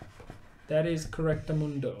 That is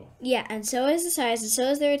correctamundo. Yeah, and so is the size, and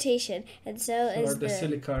so is the rotation, and so So is are the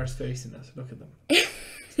silly cars facing us. Look at them.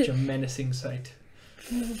 Such a menacing sight.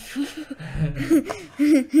 What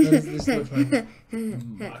does this look like?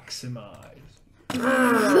 Maximize.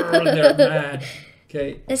 They're mad.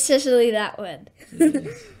 Okay. Especially that one.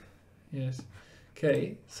 Yes. Yes.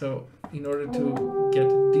 Okay, so in order to get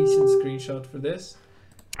a decent screenshot for this,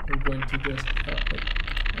 we're going to just... Oh,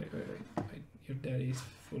 wait. Your daddy is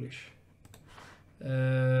foolish.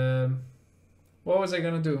 What was I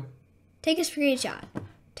gonna do? Take a screenshot.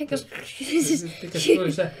 Take a screenshot. Take a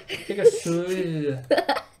screenshot.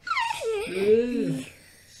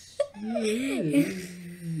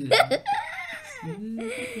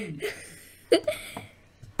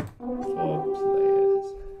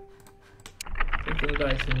 Take the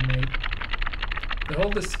dice we made. The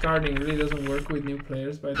whole discarding really doesn't work with new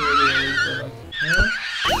players, by the way. They always go like, huh?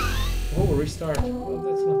 Oh, restart. Well,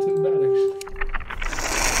 that's not too bad, actually.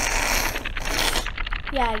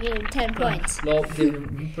 Yeah, I gave him 10 points. Lol,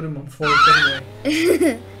 you put him on 4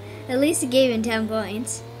 anyway. At least he gave him 10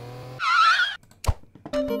 points.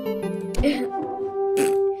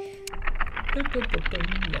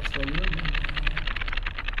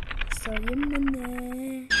 So you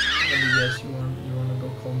money. Let me guess, you wanna go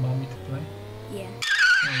call mommy to play? Yeah.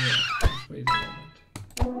 Oh yeah, just wait a moment.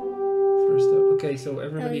 First up, okay, so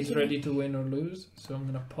everybody's ready to win or lose, so I'm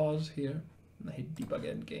gonna pause here and hit debug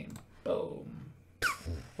end game. Boom.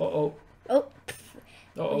 Uh-oh. Oh.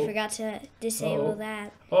 Uh-oh. We forgot to disable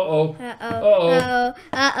that. Uh-oh. Uh-oh.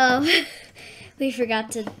 Uh-oh. We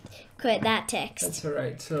forgot to quit that text. That's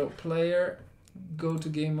alright. So player, go to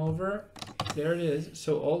game over. There it is.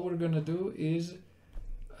 So all we're gonna do is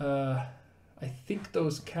I think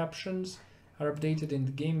those captions are updated in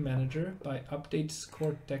the game manager by update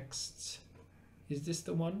score texts. Is this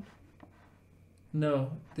the one?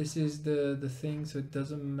 No, this is the thing, so it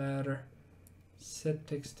doesn't matter. Set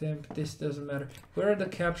text temp, this doesn't matter. Where are the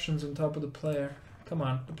captions on top of the player? Come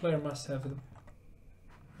on, the player must have them.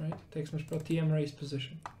 Right? Text must pro TM raise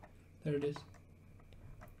position. There it is.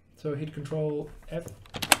 So hit Control F.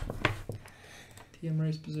 TM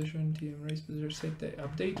raise position, set the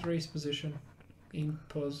update raise position in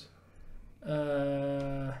pause.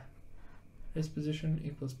 Raise position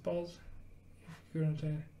equals pause.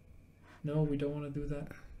 No, we don't want to do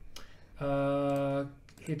that.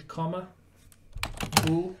 Hit comma,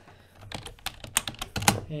 bool,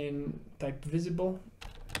 and type visible.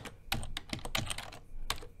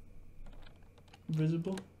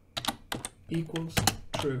 Visible equals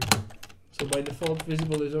true. So by default,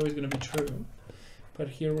 visible is always going to be true. But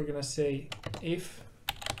here we're going to say if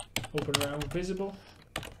open round visible,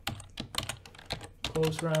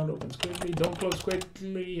 close round opens quickly. Don't close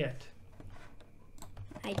quickly yet.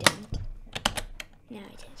 I didn't. No,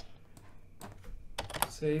 I did.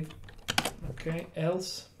 Save. Okay,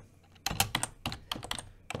 else.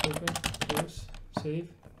 Open, close, save.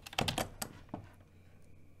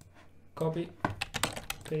 Copy,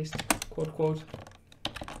 paste, quote, quote,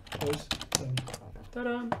 close, done.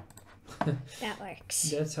 Ta-da! That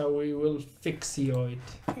works. That's how we will fixioid.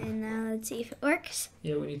 And now let's see if it works.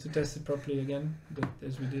 Yeah, we need to test it properly again, but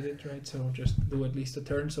as we did it, right? So just do at least a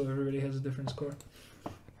turn so everybody has a different score.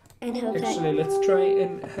 And hope Actually, let's try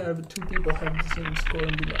and have 2 people have the same score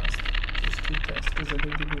and be last. Just to test, because I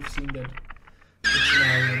don't think we've seen that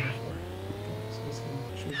scenario before. Okay, so this one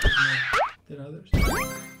should be more than others.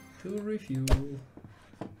 To review.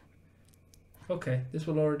 Okay, this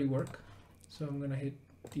will already work. So I'm gonna hit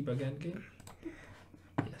debug end game.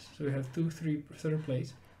 Yes, so we have 2, 3, third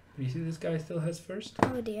place. But you see this guy still has first?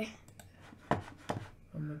 Oh dear.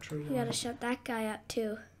 I'm not sure why. You gotta shut that guy up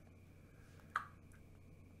too.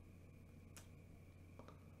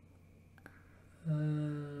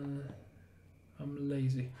 I'm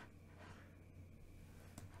lazy.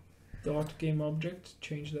 Dot game object,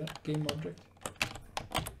 change that. Game object.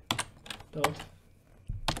 Dot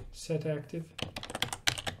set active.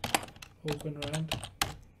 Open round.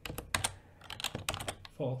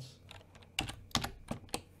 False.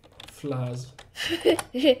 Flaz.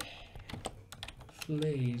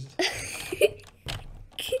 Flazed.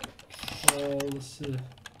 False.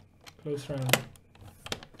 Close round.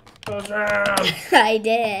 Close round! I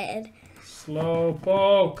did. Slow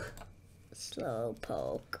poke. Slow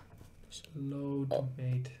poke. Load,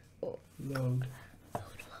 mate. Load.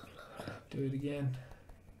 Do it again.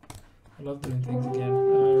 I love doing things again.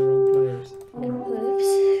 Wrong players. Oops.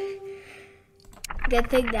 Good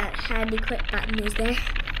thing that handy quit button is there. Yep.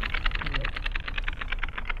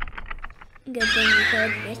 Good thing you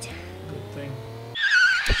recorded it. Good thing.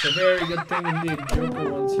 It's a very good thing indeed. Joker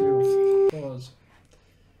wants you. Pause.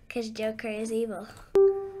 Because Joker is evil.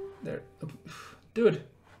 There. Dude.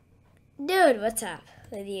 Dude, what's up?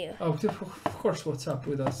 with you? Oh, of course, what's up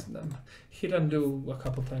with us? Hit undo a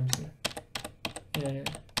couple times here. Yeah.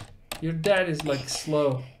 Your dad is like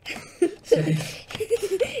slow.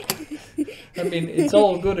 I mean, it's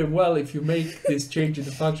all good and well if you make this change in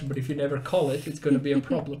the function, but if you never call it, it's going to be a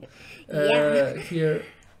problem. Yeah. Here,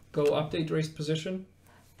 go update raised position.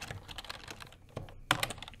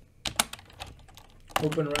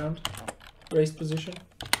 Open round. Raised position.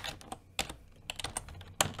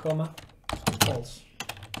 Comma. False.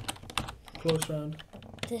 Close round.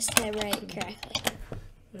 This time right correctly.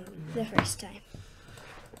 The first time.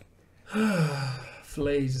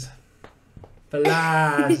 Flays.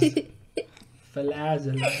 Falaz.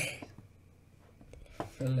 Falazala.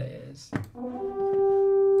 Falaz.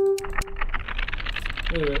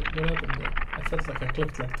 Wait, what happened there? I felt like I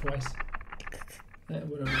clicked like twice.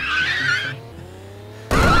 Whatever.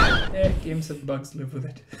 Yeah, games and bugs, live with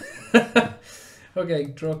it. Okay,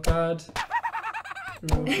 draw card.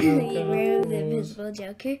 You remove the invisible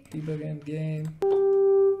joker. Debug end game.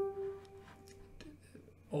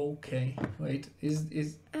 Okay, wait, is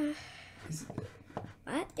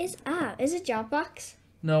What is up? Is it Dropbox?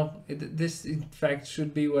 no, this in fact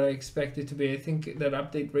should be what I expect it to be. I think that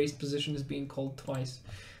update raised position is being called twice.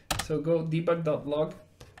 So go debug.log.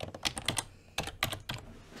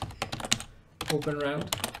 Open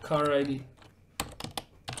round. Car ID.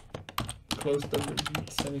 Close the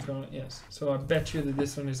semicolon. Yes. So I bet you that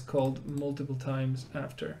this one is called multiple times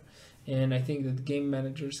after. And I think that the game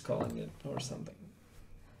manager is calling it or something.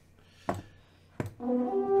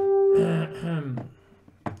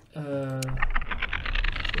 So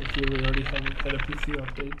here we already had a few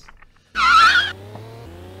updates.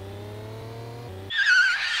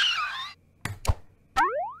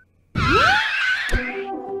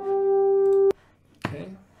 Okay,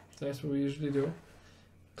 so that's what we usually do.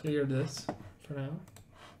 Clear this for now.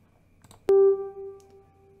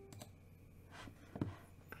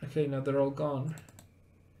 Okay, now they're all gone.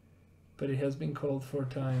 But it has been called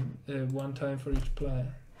one time for each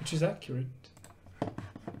player, which is accurate.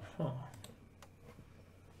 Huh.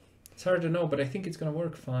 It's hard to know, but I think it's gonna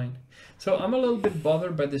work fine. So I'm a little bit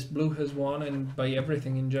bothered by this blue has won and by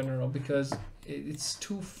everything in general because it's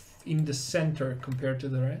too in the center compared to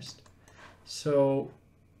the rest. So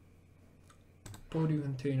podium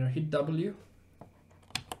container, hit W.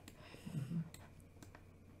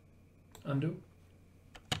 Undo.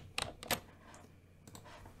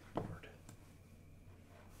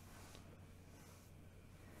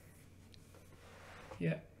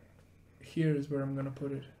 Yeah, here is where I'm gonna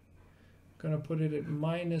put it. Gonna put it at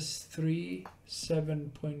 -3,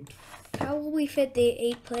 7. How will we fit the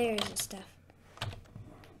 8 players and stuff?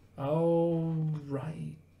 Oh,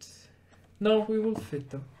 right. No, we will fit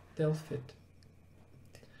them. They'll fit.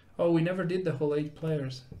 Oh, we never did the whole 8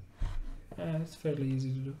 players. It's fairly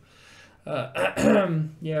easy to do.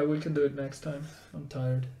 Yeah, we can do it next time. I'm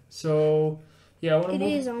tired. So, yeah, I want to move.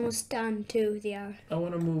 It is almost done too, the hour. I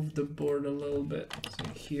want to move the board a little bit. So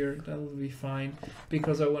here, that'll be fine.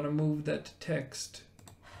 Because I want to move that text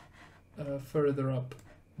further up.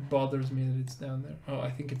 It bothers me that it's down there. Oh, I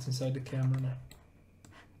think it's inside the camera now.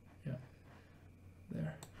 Yeah.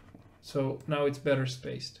 There. So now it's better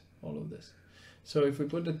spaced, all of this. So if we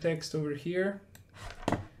put the text over here,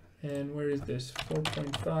 and where is this?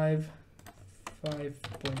 4.5,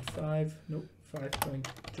 5.5, nope,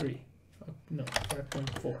 5.3. No,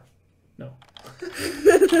 5.4. No.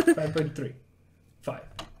 5.3. 5.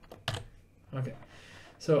 Okay.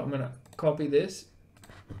 So I'm going to copy this.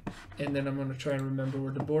 And then I'm going to try and remember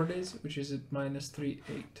where the board is, which is at -3,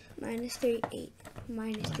 8. -3, 8.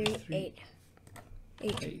 -3, 8.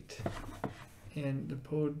 8. And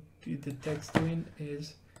the text doing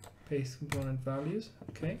is paste component values.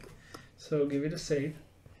 Okay. So give it a save.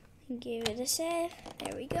 Give it a save.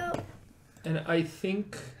 There we go. And I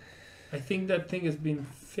think that thing has been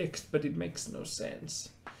fixed, but it makes no sense.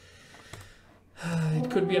 It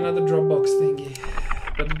could be another Dropbox thingy.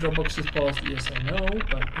 But the Dropbox is paused. Yes, I know,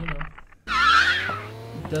 but you know.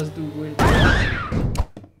 It does do weird things.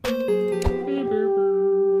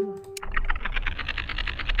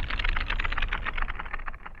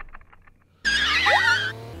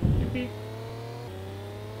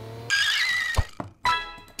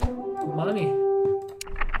 Money.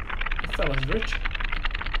 That fella's rich.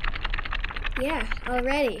 Yeah,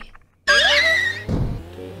 already.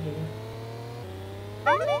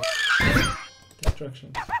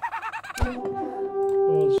 Instructions.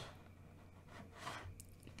 Pause.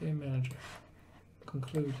 Game manager.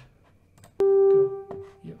 Conclude. Go.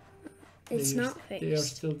 Yep. It's not fixed. They are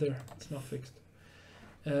still there. It's not fixed.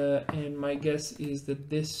 And my guess is that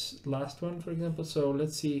this last one, for example, so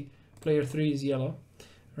let's see, player 3 is yellow.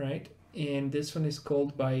 right? And this one is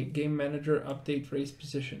called by game manager update race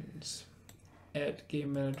positions at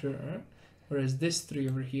game manager, whereas this 3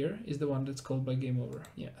 over here is the one that's called by game over.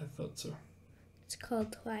 Yeah, I thought so. It's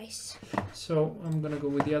called twice. So I'm gonna go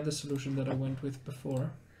with the other solution that I went with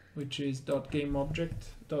before, which is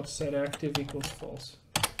 .gameObject.setActive equals false.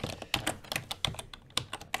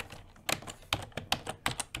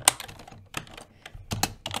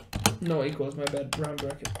 No equals, my bad, round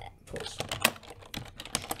bracket, false.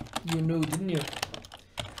 You knew, didn't you?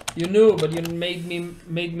 You knew, but you made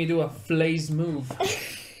me do a flaze move.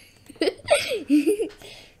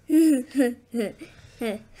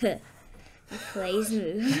 The flaze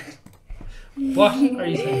move. What are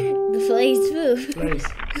you saying? The flaze move. Flaze.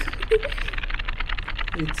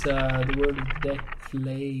 It's the word of the day.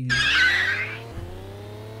 Flaze.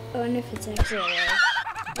 I wonder if it's actually a word.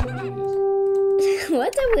 That's what it is.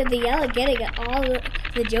 What's up with the yellow getting all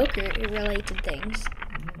the Joker related things?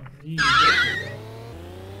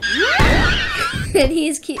 And he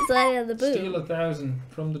just keeps letting out the boom. Steal 1,000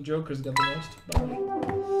 from the Joker's got the most. Bye.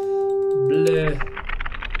 Bleu.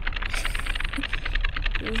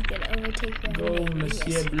 He's gonna overtake them. Go,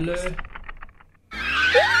 Monsieur Bleu.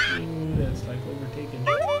 Ooh, that's like overtaken.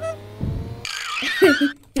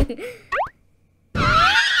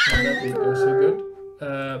 That didn't go so good.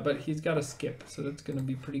 But he's got a skip, so that's gonna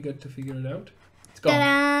be pretty good to figure it out. It's gone.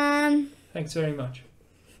 Ta-da! Thanks very much.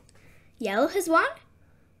 Yellow has won?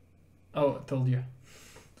 Oh, I told you.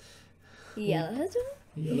 Yellow has won?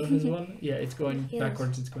 Yellow has one? Yeah, it's going Yes.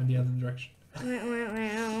 backwards, it's going the other direction.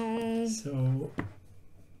 So,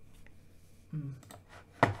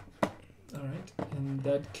 alright, in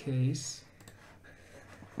that case,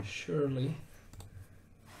 surely,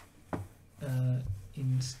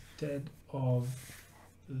 instead of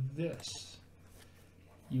this,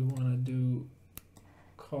 you want to do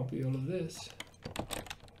copy all of this,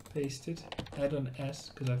 paste it, add an S,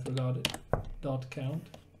 because I forgot it, dot count,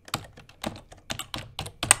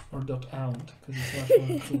 or dot ound, because it's much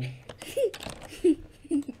more cool.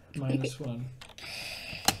 -1.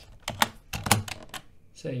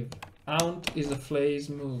 Save. Ound is a flaze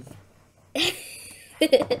move. Let's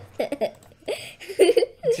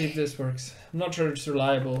see if this works. I'm not sure it's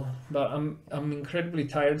reliable, but I'm incredibly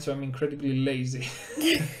tired, so I'm incredibly lazy.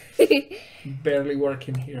 Barely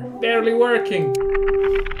working here. Barely working!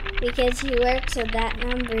 Because he works on that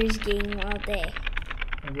numbers game all day.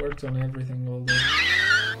 I worked on everything all day.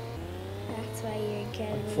 That's why you're Like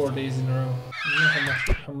incredibly 4 days in a row. You know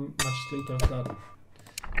how much sleep I've got?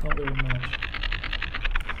 Not very much.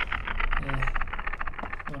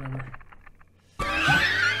 Whatever.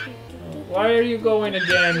 Why are you going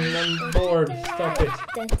again? I'm bored. Stop it.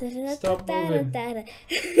 Stop moving.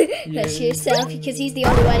 Push yourself because he's the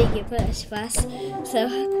only one he can push fast. So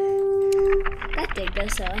that didn't go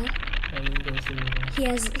so well. I didn't go so well.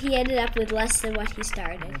 He ended up with less than what he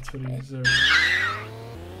started. That's what he deserves.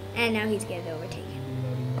 And now he's getting overtaken.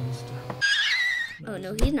 Bloody monster. Oh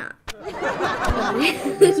no, he's not.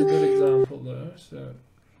 That's a good example though. So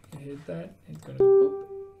you hit that, it's gonna boop.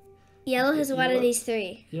 Yellow has one of these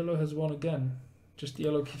 3. Yellow has won again. Just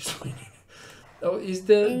yellow keeps winning. Oh, is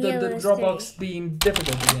the yellow's Dropbox being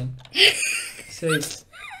difficult again? Save.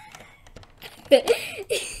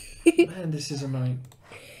 Man, this is annoying.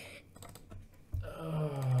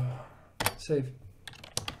 Save.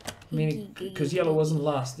 Meaning, because yellow wasn't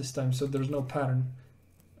last this time, so there's no pattern.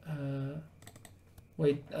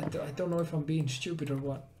 Wait, I don't know if I'm being stupid or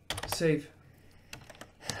what. Save.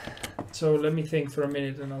 So let me think for a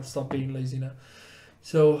minute and I'll stop being lazy now.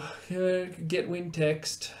 So get win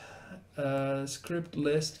text, script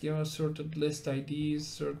list, give us sorted list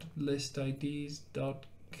IDs dot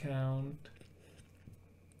count.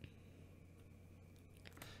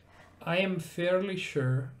 I am fairly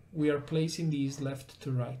sure we are placing these left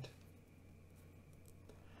to right,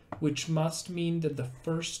 which must mean that the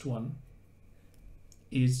first one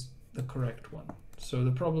is the correct one. So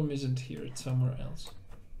the problem isn't here, it's somewhere else.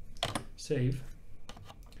 Save.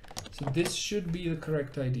 So this should be the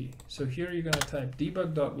correct ID. So here you're going to type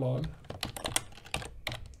debug.log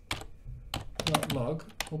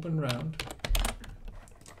open round,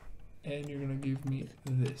 and you're going to give me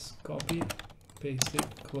this. Copy, paste it,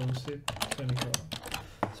 close it, semicolon.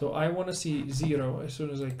 So I want to see 0 as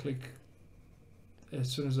soon as I click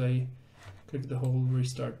the whole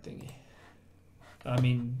restart thingy. I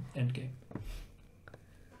mean endgame.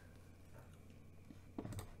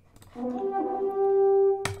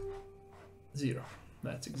 0.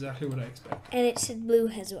 That's exactly what I expected. And it said blue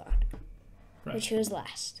has won, Right. which was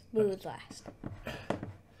last. Blue was last.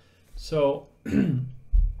 So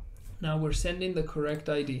now we're sending the correct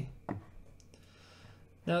ID.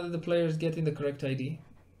 Now that the player is getting the correct ID,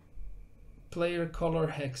 player color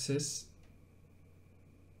hexes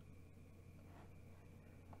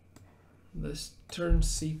this turn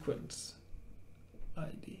sequence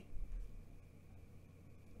ID.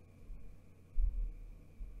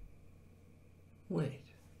 Wait,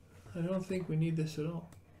 I don't think we need this at all.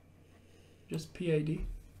 Just PID.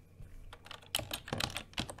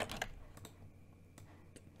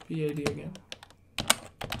 PID again.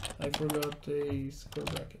 I forgot a square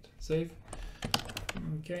bracket. Save.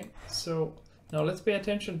 Okay, so now let's pay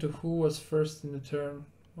attention to who was first in the turn.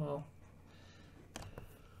 Well,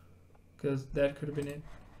 because that could have been it.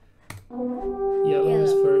 Yellow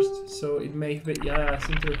was first, so it may be. Yeah, I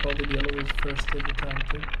seem to recall that yellow was first at the time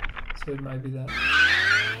too, so it might be that.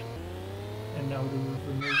 And now that we've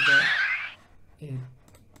removed that, it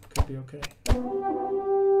could be okay.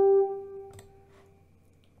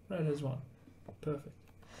 Red has one. Perfect.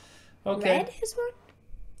 Okay. Red has one?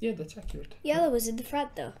 Yeah, that's accurate. Yellow was in the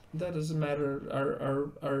front though. That doesn't matter.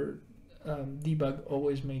 Our debug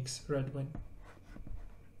always makes red win.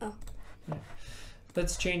 Oh. Yeah.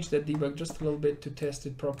 Let's change that debug just a little bit to test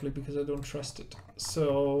it properly because I don't trust it.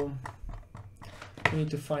 So we need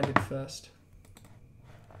to find it first.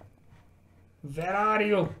 Where are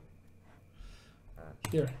you?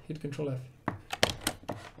 Here, hit Control F.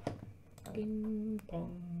 Bing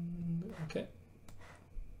bong. Okay.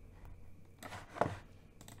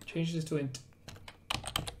 Change this to int.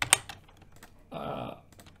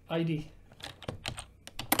 ID.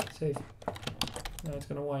 Save. Now it's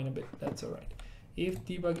gonna whine a bit. That's alright. If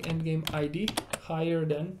debug endgame ID higher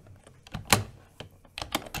than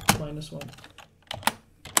 -1.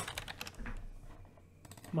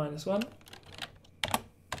 -1.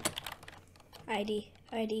 ID.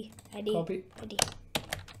 Copy. ID.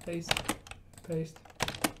 Paste. Paste.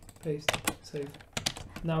 Paste. Save.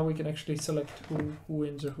 Now we can actually select who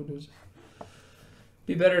wins or who loses.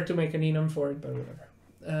 Be better to make an enum for it, but whatever.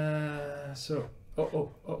 So,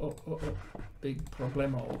 big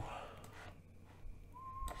problemo.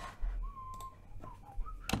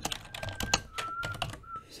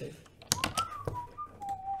 Save.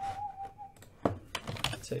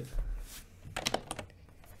 Save.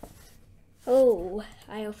 Oh,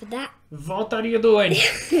 I opened that. What are you doing?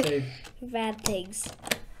 Save. Bad things.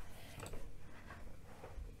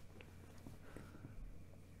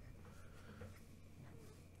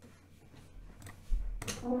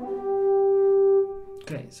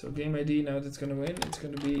 Okay, so game ID, now that's gonna win, it's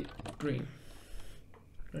gonna be green.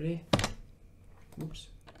 Ready? Oops.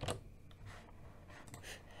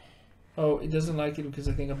 Oh, it doesn't like it because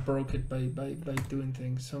I think I broke it by doing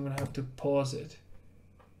things, so I'm gonna have to pause it.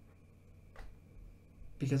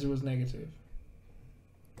 Because it was negative.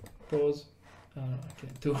 Pause. Okay,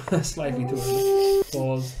 too slightly too early.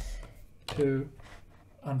 Pause. To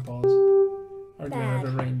unpause. Are gonna have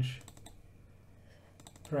a range.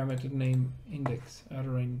 Parameter name index out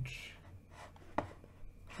of range.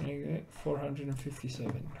 Okay,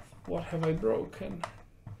 457. What have I broken?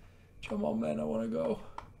 Come on, man, I wanna go.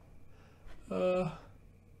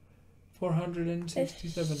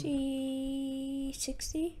 467.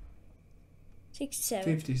 60? 67.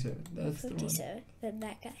 57. That's 57. the one. Then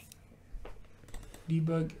that guy.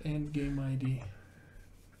 Debug and game ID.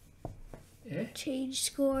 Change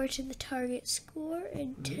score to the target score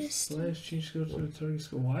and test. Slash change score to the target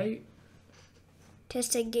score. Why?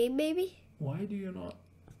 Testing game, maybe? Why do you not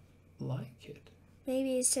like it?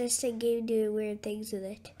 Maybe it's testing game doing weird things with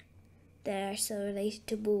it that are so related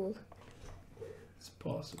to bool. It's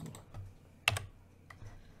possible.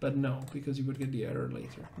 But no, because you would get the error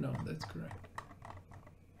later. No, that's correct.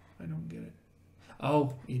 I don't get it.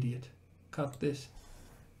 Oh, idiot. Cut this.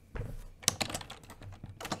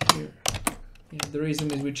 Here. Yeah, the reason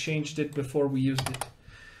is we changed it before we used it.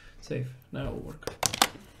 Save. Now it'll work.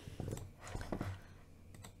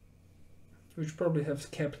 We should probably have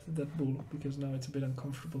kept that bool because now it's a bit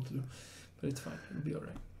uncomfortable to do. But it's fine. It'll be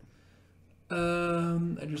alright.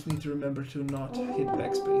 I just need to remember to not hit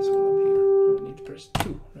backspace while I'm here. I need to press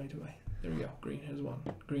 2 right away. There we go. Green has 1.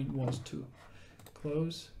 Green was 2.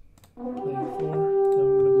 Close. Play 4. Now I'm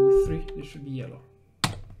gonna go with 3. This should be yellow.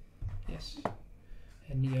 Yes.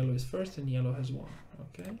 And yellow is first, and yellow has 1.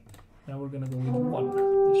 Okay. Now we're gonna go with 1.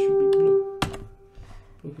 This should be blue.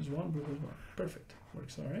 Blue has 1. Blue has 1. Perfect.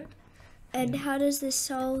 Works all right. And how does this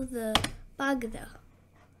solve the bug, though?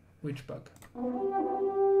 Which bug?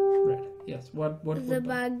 Red. Yes. What The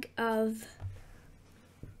bug of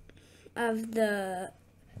the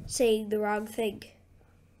saying the wrong thing.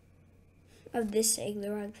 Of this saying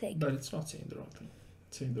the wrong thing. But it's not saying the wrong thing.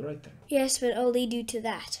 It's saying the right thing. Yes, but only due to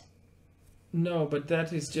that. No, but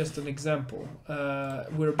that is just an example.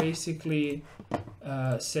 We're basically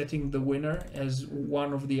setting the winner as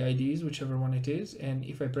one of the IDs, whichever one it is. And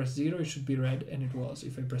if I press 0, it should be red, and it was.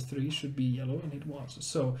 If I press 3, it should be yellow, and it was.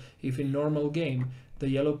 So if in normal game, the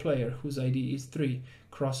yellow player, whose ID is 3,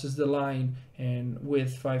 crosses the line and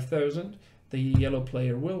with 5,000, the yellow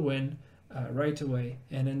player will win right away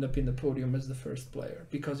and end up in the podium as the first player,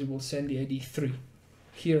 because it will send the ID 3.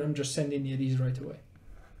 Here, I'm just sending the IDs right away.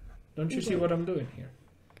 Don't you see what I'm doing here?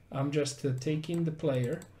 I'm just taking the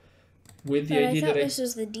player with the ID I thought that this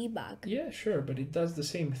was the debug. Yeah, sure, but it does the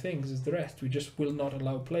same things as the rest. We just will not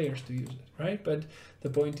allow players to use it, right? But the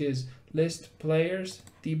point is, list players,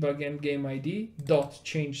 debug endgame ID, dot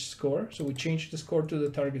change score. So we change the score to the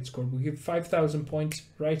target score. We give 5,000 points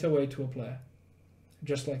right away to a player,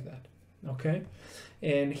 just like that, okay?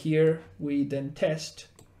 And here we then test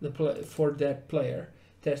for that player.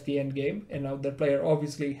 Test the end game, and now that player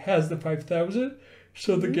obviously has the 5,000,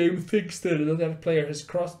 so the game thinks that player has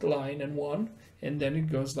crossed the line and won, and then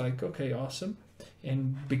it goes like, okay, awesome,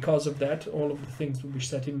 and because of that, all of the things will be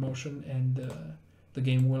set in motion, and the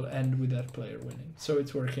game will end with that player winning. So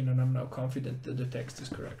it's working, and I'm now confident that the text is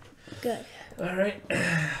correct. Good. All right,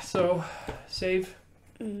 so save.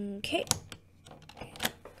 Okay.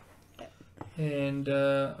 And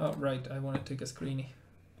oh right, I want to take a screenie.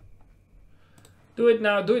 Do it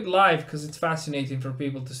now, do it live, because it's fascinating for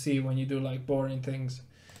people to see when you do like boring things.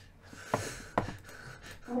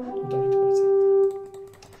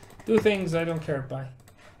 Do things, I don't care, bye.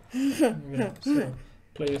 Yeah, so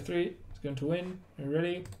player 3 is going to win. Are you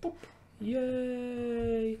ready? Boop.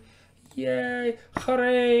 Yay! Yay!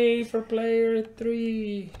 Hooray for player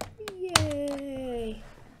 3! Yay!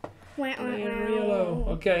 Player yellow.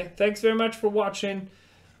 Okay, thanks very much for watching.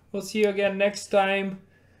 We'll see you again next time.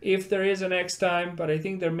 If there is a next time, but I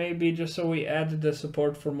think there may be, just so we added the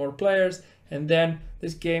support for more players, and then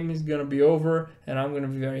this game is going to be over and I'm going to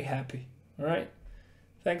be very happy. All right?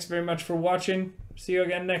 Thanks very much for watching. See you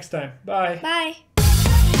again next time. Bye. Bye.